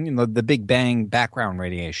background, the Big Bang background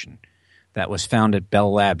radiation that was found at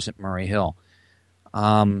Bell Labs at Murray Hill.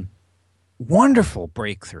 Wonderful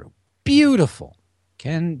breakthrough. Beautiful.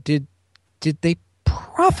 Did they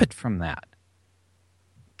profit from that?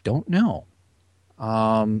 Don't know.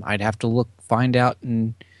 I'd have to find out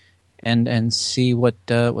and see what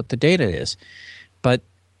the data is. But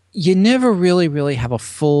you never really have a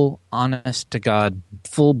full, honest to God,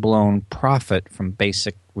 full blown profit from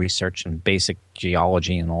basic research and basic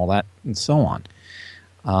geology and all that and so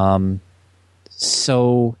on.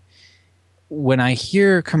 So when I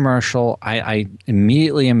hear commercial, I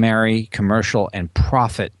immediately marry commercial and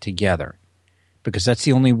profit together. Because that's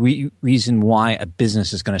the only reason why a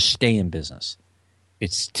business is going to stay in business.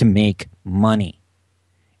 It's to make money.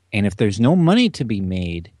 And if there's no money to be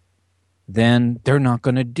made, then they're not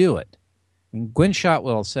going to do it. Gwen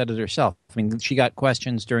Shotwell said it herself. She got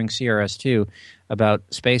questions during CRS2 about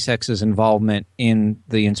SpaceX's involvement in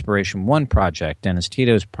the Inspiration 1 project, Dennis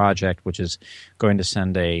Tito's project, which is going to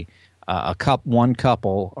send one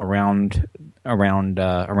couple around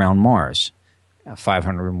Mars,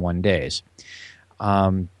 501 days.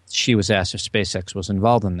 She was asked if SpaceX was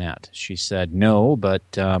involved in that. She said no, but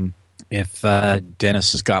if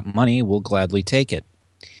Dennis has got money, we'll gladly take it.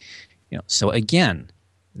 So again,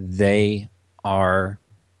 they are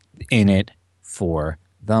in it for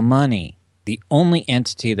the money. The only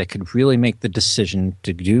entity that could really make the decision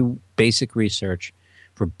to do basic research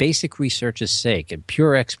for basic research's sake and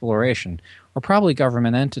pure exploration are probably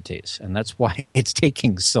government entities, and that's why it's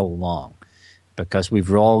taking so long, because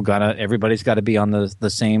everybody's got to be on the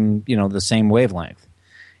same wavelength.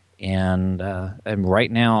 And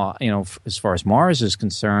right now, as far as Mars is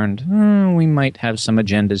concerned, we might have some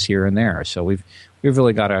agendas here and there. So we've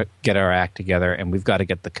really got to get our act together, and we've got to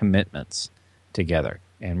get the commitments together.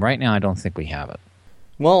 And right now, I don't think we have it.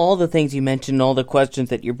 Well, all the things you mentioned, all the questions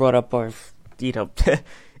that you brought up are,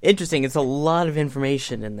 interesting. It's a lot of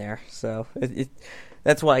information in there. So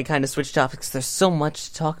that's why I kind of switched topics. There's so much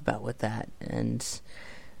to talk about with that. And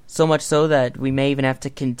so much so that we may even have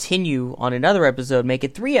to continue on another episode, make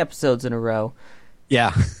it 3 episodes in a row.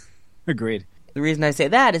 Yeah, agreed. The reason I say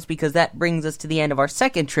that is because that brings us to the end of our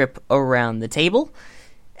second trip around the table.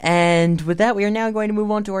 And with that, we are now going to move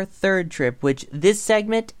on to our third trip, which this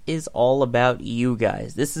segment is all about you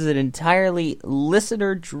guys. This is an entirely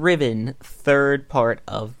listener-driven third part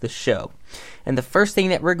of the show. And the first thing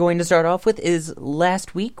that we're going to start off with is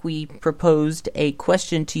last week we proposed a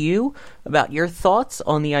question to you about your thoughts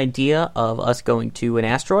on the idea of us going to an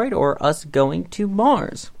asteroid or us going to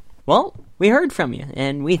Mars. Well, we heard from you,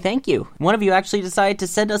 and we thank you. One of you actually decided to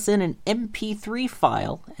send us in an MP3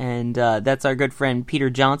 file, and that's our good friend Peter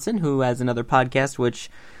Johnson, who has another podcast, which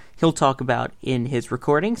he'll talk about in his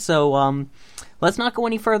recording. So let's not go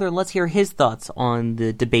any further, and let's hear his thoughts on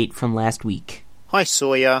the debate from last week. Hi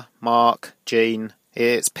Sawyer, Mark, Gene.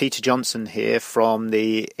 It's Peter Johnson here from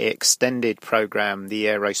the extended program, the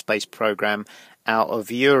aerospace program out of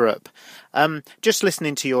Europe. Just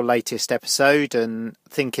listening to your latest episode and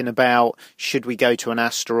thinking about, should we go to an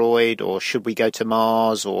asteroid, or should we go to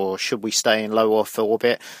Mars, or should we stay in low Earth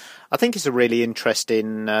orbit? I think it's a really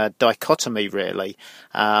interesting dichotomy, really.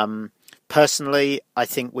 Personally, I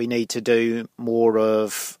think we need to do more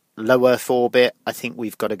of low Earth orbit. I think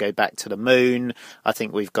we've got to go back to the moon. I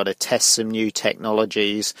think we've got to test some new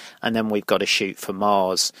technologies, and then we've got to shoot for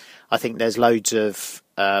Mars. I think there's loads of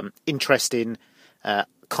interesting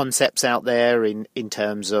concepts out there in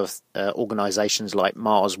terms of organisations like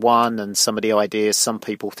Mars One, and some of the ideas some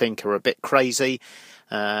people think are a bit crazy.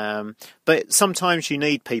 But sometimes you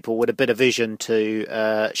need people with a bit of vision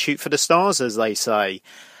to shoot for the stars, as they say.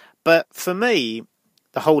 But for me,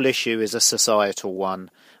 the whole issue is a societal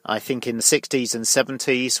one. I think in the 60s and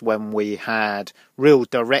 70s, when we had real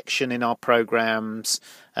direction in our programs,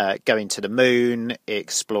 going to the moon,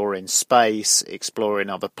 exploring space, exploring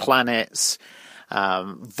other planets,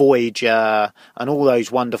 Voyager, and all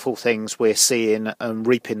those wonderful things we're seeing and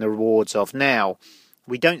reaping the rewards of now,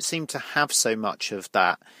 we don't seem to have so much of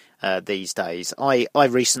that these days. I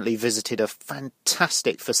recently visited a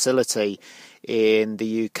fantastic facility in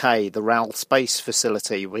the UK, the RAL Space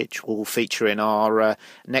Facility, which will feature in our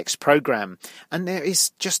next programme. And there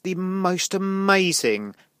is just the most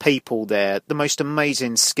amazing people there, the most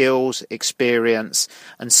amazing skills, experience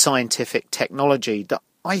and scientific technology that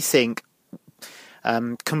I think,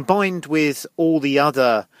 combined with all the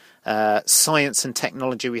other science and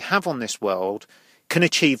technology we have on this world, can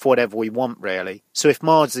achieve whatever we want, really. So if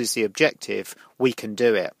Mars is the objective, we can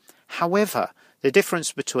do it. However, the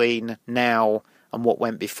difference between now and what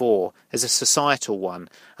went before is a societal one,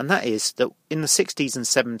 and that is that in the 60s and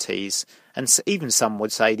 70s, and even some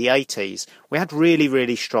would say the 80s, we had really,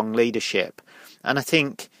 really strong leadership. And I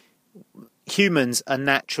think humans are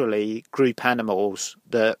naturally group animals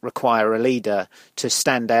that require a leader to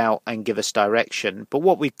stand out and give us direction. But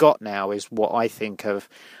what we've got now is what I think of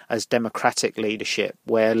as democratic leadership,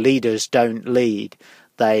 where leaders don't lead,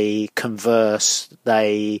 they converse,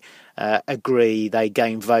 they agree, they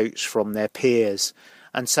gain votes from their peers.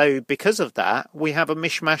 And so because of that, we have a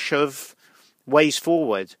mishmash of ways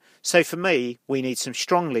forward. So for me, we need some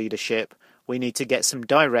strong leadership, we need to get some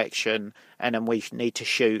direction, and then we need to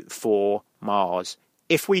shoot for Mars.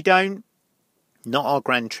 If we don't, not our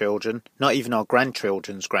grandchildren, not even our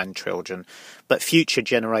grandchildren's grandchildren, but future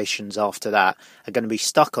generations after that are going to be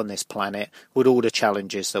stuck on this planet with all the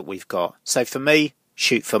challenges that we've got. So for me,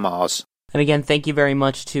 shoot for Mars. And again, thank you very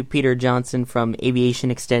much to Peter Johnson from Aviation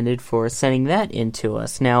Extended for sending that in to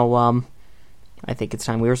us. Now, I think it's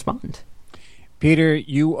time we respond. Peter,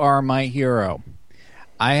 you are my hero.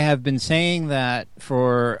 I have been saying that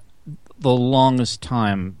for the longest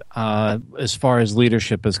time, as far as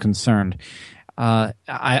leadership is concerned.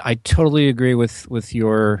 I totally agree with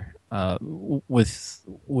your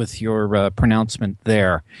pronouncement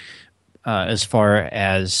there, as far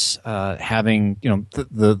as having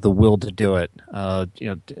the will to do it.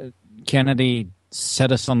 Kennedy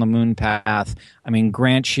set us on the moon path. I mean,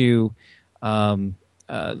 grant you the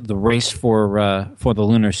race for the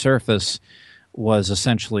lunar surface was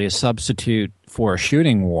essentially a substitute for a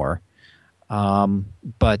shooting war.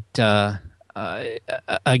 But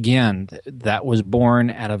again, that was born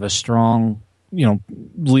out of a strong,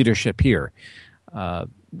 leadership here.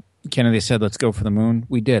 Kennedy said, "Let's go for the moon."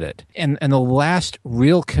 We did it. And the last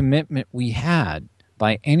real commitment we had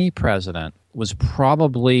by any president was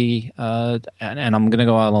probably, and I'm going to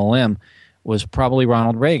go out on a limb, was probably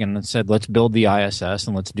Ronald Reagan, that said, "Let's build the ISS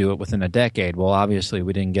and let's do it within a decade." Well, obviously,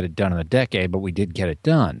 we didn't get it done in a decade, but we did get it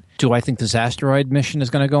done. Do I think this asteroid mission is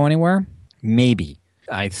going to go anywhere? Maybe.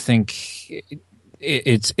 I think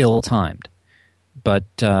it's ill-timed. But,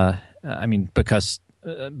 but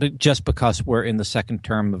just because we're in the second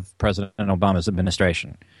term of President Obama's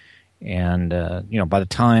administration. And, by the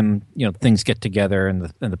time, things get together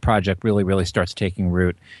and the project really starts taking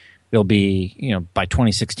root, there'll be, by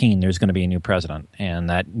 2016, there's going to be a new president. And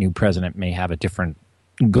that new president may have a different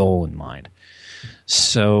goal in mind.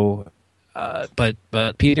 So,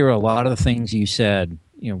 but Peter, a lot of the things you said,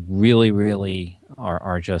 really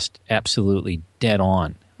are just absolutely dead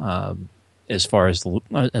on. As far as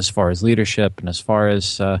leadership and as far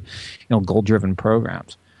as goal-driven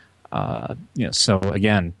programs, So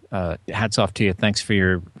again, hats off to you. Thanks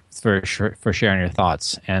for sharing your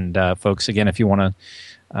thoughts. And folks, again, if you want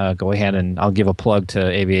to go ahead, and I'll give a plug to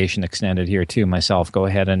Aviation Extended here too myself. Go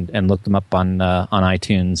ahead and look them up on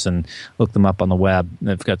iTunes and look them up on the web.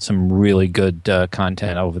 They've got some really good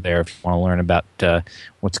content over there if you want to learn about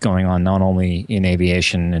what's going on not only in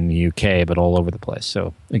aviation in the UK but all over the place.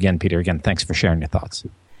 So again, Peter, thanks for sharing your thoughts.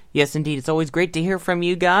 Yes, indeed. It's always great to hear from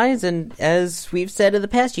you guys, and as we've said in the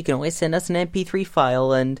past, you can always send us an MP3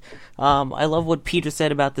 file, and I love what Peter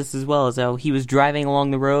said about this as well, as how he was driving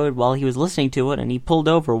along the road while he was listening to it, and he pulled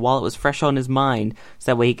over while it was fresh on his mind,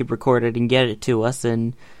 so that way he could record it and get it to us,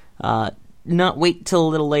 and not wait till a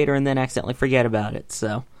little later and then accidentally forget about it.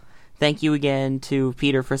 So thank you again to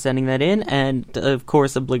Peter for sending that in, and of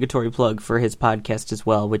course, obligatory plug for his podcast as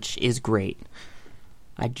well, which is great.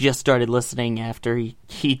 I just started listening after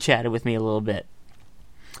he chatted with me a little bit.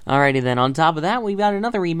 Alrighty then, on top of that, we've got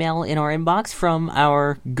another email in our inbox from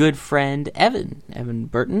our good friend Evan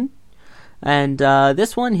Burton. And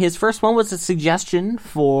this one, his first one was a suggestion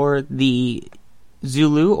for the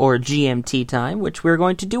Zulu or GMT time, which we're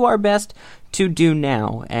going to do our best to do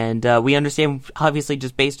now. And we understand, obviously,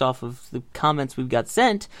 just based off of the comments we've got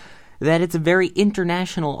sent, that it's a very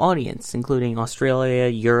international audience, including Australia,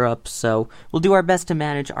 Europe, so we'll do our best to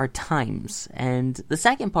manage our times. And the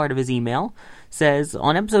second part of his email says,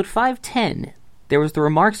 on episode 510, there was the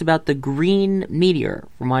remarks about the green meteor.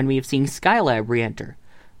 Remind me of seeing Skylab re-enter.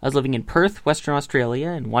 I was living in Perth, Western Australia,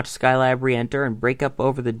 and watched Skylab re-enter and break up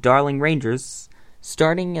over the Darling Ranges,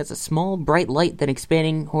 starting as a small bright light, then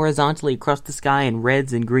expanding horizontally across the sky in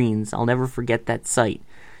reds and greens. I'll never forget that sight.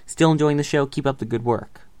 Still enjoying the show. Keep up the good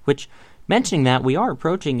work. Which, mentioning that, we are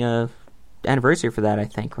approaching a anniversary for that, I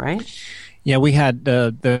think, right? Yeah, we had.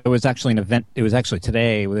 There was actually an event. It was actually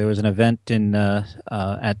today. There was an event in at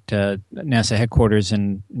NASA headquarters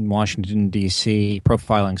in Washington D.C.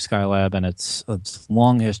 profiling Skylab and its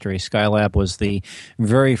long history. Skylab was the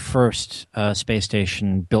very first space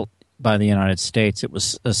station built by the United States. It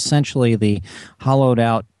was essentially the hollowed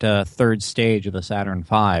out third stage of the Saturn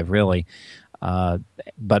V, really.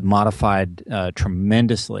 But modified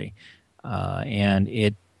tremendously, and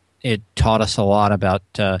it taught us a lot about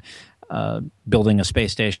building a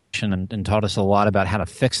space station, and taught us a lot about how to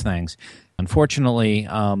fix things. Unfortunately,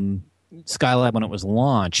 Skylab, when it was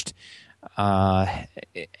launched,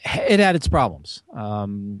 it had its problems.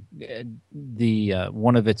 One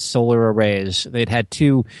of its solar arrays, they'd had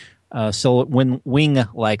two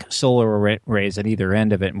wing-like solar arrays at either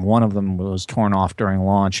end of it, and one of them was torn off during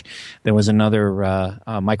launch. There was another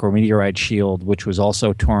micrometeorite shield, which was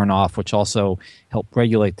also torn off, which also helped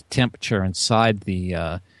regulate the temperature inside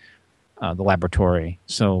the laboratory.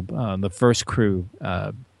 So the first crew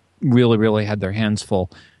really had their hands full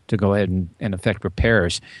to go ahead and effect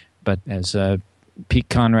repairs. But as Pete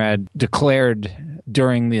Conrad declared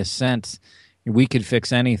during the ascent, we could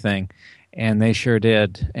fix anything. And they sure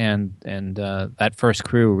did, and that first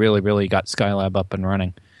crew really got Skylab up and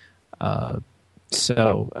running. It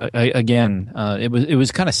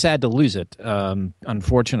was kind of sad to lose it.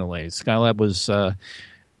 Unfortunately, Skylab was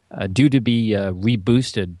due to be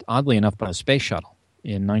reboosted, oddly enough, by a space shuttle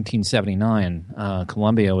in 1979.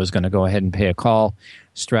 Columbia was going to go ahead and pay a call,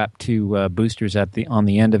 strap two boosters on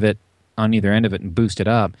either end of it, and boost it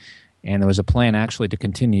up. And there was a plan actually to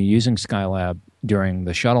continue using Skylab during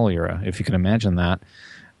the shuttle era, if you can imagine that.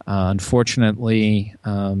 Unfortunately,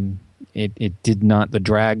 it did not.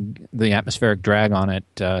 The atmospheric drag on it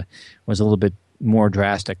was a little bit more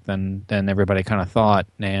drastic than everybody kind of thought.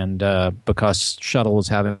 And because shuttle was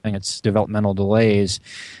having its developmental delays,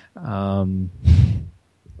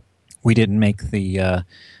 we didn't make the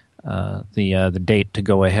date to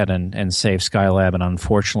go ahead and save Skylab, and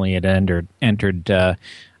unfortunately it entered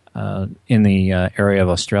in the area of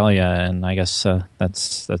Australia, and I guess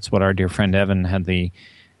that's what our dear friend Evan had the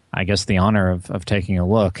honor of taking a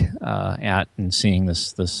look at and seeing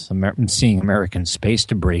seeing American space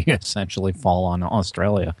debris essentially fall on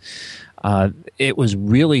Australia. It was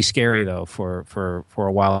really scary though for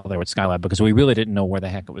a while there with Skylab, because we really didn't know where the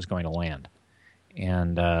heck it was going to land,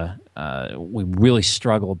 and we really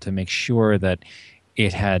struggled to make sure that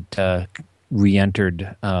it had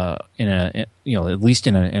re-entered at least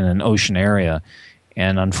in an ocean area.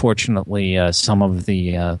 And unfortunately, some of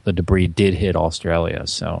the debris did hit Australia.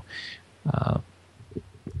 So,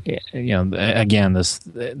 again,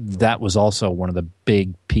 that was also one of the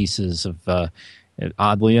big pieces of.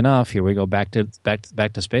 Oddly enough, here we go back to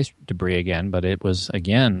space debris again. But it was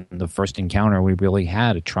again the first encounter we really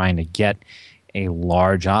had of trying to get a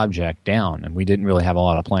large object down, and we didn't really have a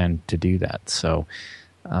lot of plan to do that. So.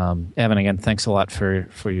 Evan, again, thanks a lot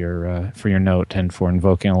for your note and for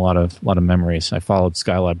invoking a lot of memories. I followed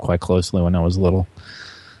Skylab quite closely when I was little.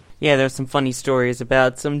 Yeah, there's some funny stories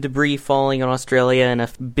about some debris falling on Australia and a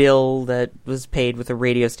bill that was paid with a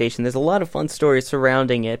radio station. There's a lot of fun stories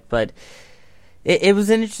surrounding it, but it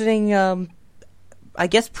was an interesting, I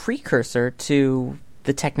guess, precursor to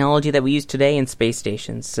the technology that we use today in space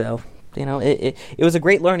stations. So, it was a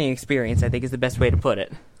great learning experience, I think is the best way to put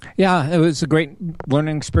it. Yeah, it was a great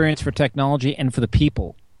learning experience for technology and for the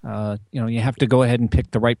people. You have to go ahead and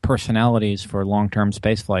pick the right personalities for long-term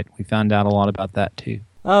spaceflight. We found out a lot about that, too.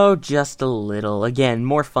 Oh, just a little. Again,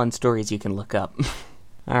 more fun stories you can look up.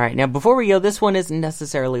 All right, now before we go, this one isn't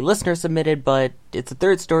necessarily listener-submitted, but it's a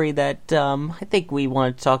third story that I think we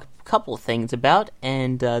want to talk a couple of things about,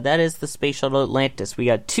 and that is the Space Shuttle Atlantis. We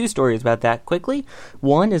got two stories about that quickly.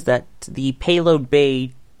 One is that the payload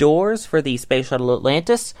bay doors for the Space Shuttle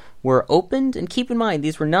Atlantis were opened, and keep in mind,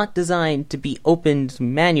 these were not designed to be opened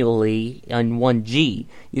manually on 1G.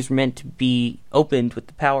 These were meant to be opened with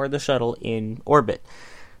the power of the shuttle in orbit.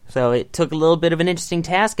 So it took a little bit of an interesting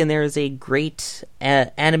task, and there is a great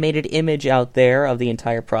animated image out there of the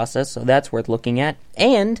entire process, so that's worth looking at.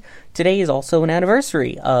 And today is also an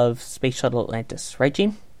anniversary of Space Shuttle Atlantis, right,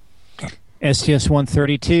 Gene?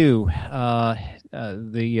 STS-132.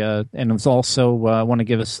 And it's also I want to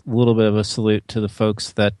give us a little bit of a salute to the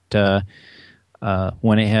folks that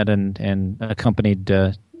went ahead and accompanied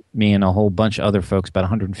me and a whole bunch of other folks, about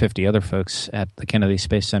 150 other folks, at the Kennedy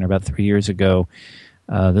Space Center about 3 years ago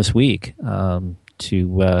this week to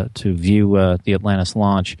view the Atlantis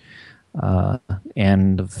launch.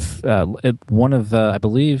 And one of I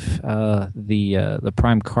believe the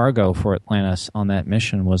prime cargo for Atlantis on that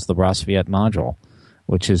mission was the Rassvet module,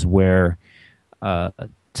 which is where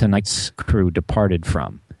tonight's crew departed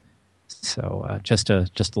from. So just a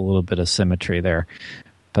little bit of symmetry there.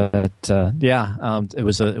 But it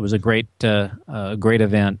was a great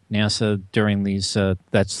event. NASA during these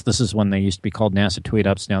this is when they used to be called NASA Tweet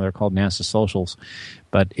Ups. Now they're called NASA Socials.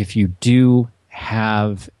 But if you do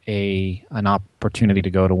have an opportunity to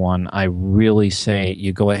go to one, I really say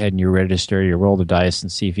you go ahead and you register, you roll the dice, and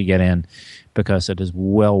see if you get in, because it is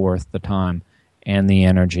well worth the time and the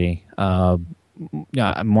energy.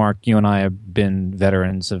 Mark, you and I have been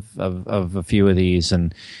veterans of a few of these,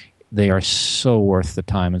 and they are so worth the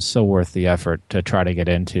time and so worth the effort to try to get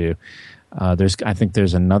into. I think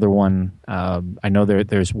there's another one. I know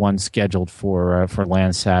there's one scheduled for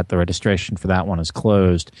Landsat. The registration for that one is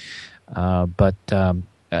closed, but there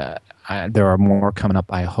are more coming up.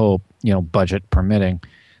 I hope, budget permitting.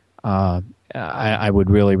 I would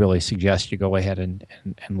really, really suggest you go ahead and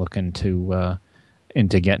look into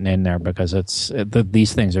getting in there, because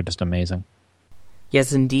these things are just amazing.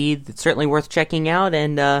 Yes, indeed. It's certainly worth checking out,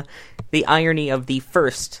 and the irony of the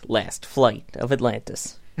last flight of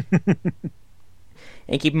Atlantis.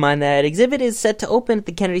 And keep in mind that exhibit is set to open at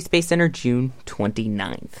the Kennedy Space Center June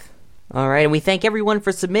 29th. All right, and we thank everyone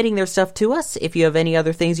for submitting their stuff to us. If you have any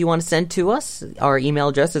other things you want to send to us, our email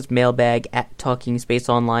address is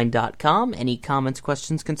mailbag@talkingspaceonline.com. Any comments,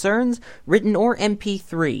 questions, concerns, written or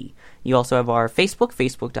MP3. You also have our Facebook,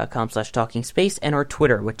 facebook.com/talkingspace, and our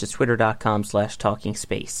Twitter, which is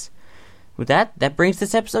twitter.com/talkingspace. With that brings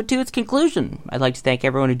this episode to its conclusion. I'd like to thank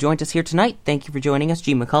everyone who joined us here tonight. Thank you for joining us,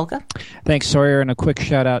 G. McCulka. Thanks, Sawyer, and a quick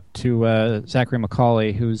shout out to Zachary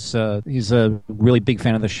McCauley, who's he's a really big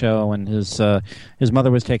fan of the show, and his mother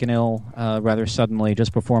was taken ill rather suddenly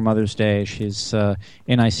just before Mother's Day. She's in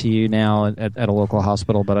ICU now at a local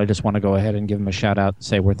hospital, but I just want to go ahead and give him a shout out and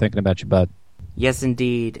say we're thinking about you, bud. Yes,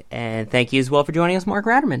 indeed, and thank you as well for joining us, Mark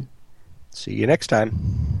Ratterman. See you next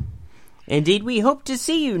time. Indeed, we hope to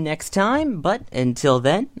see you next time, but until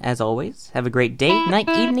then, as always, have a great day, night,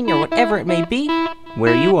 evening, or whatever it may be,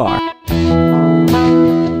 where you are.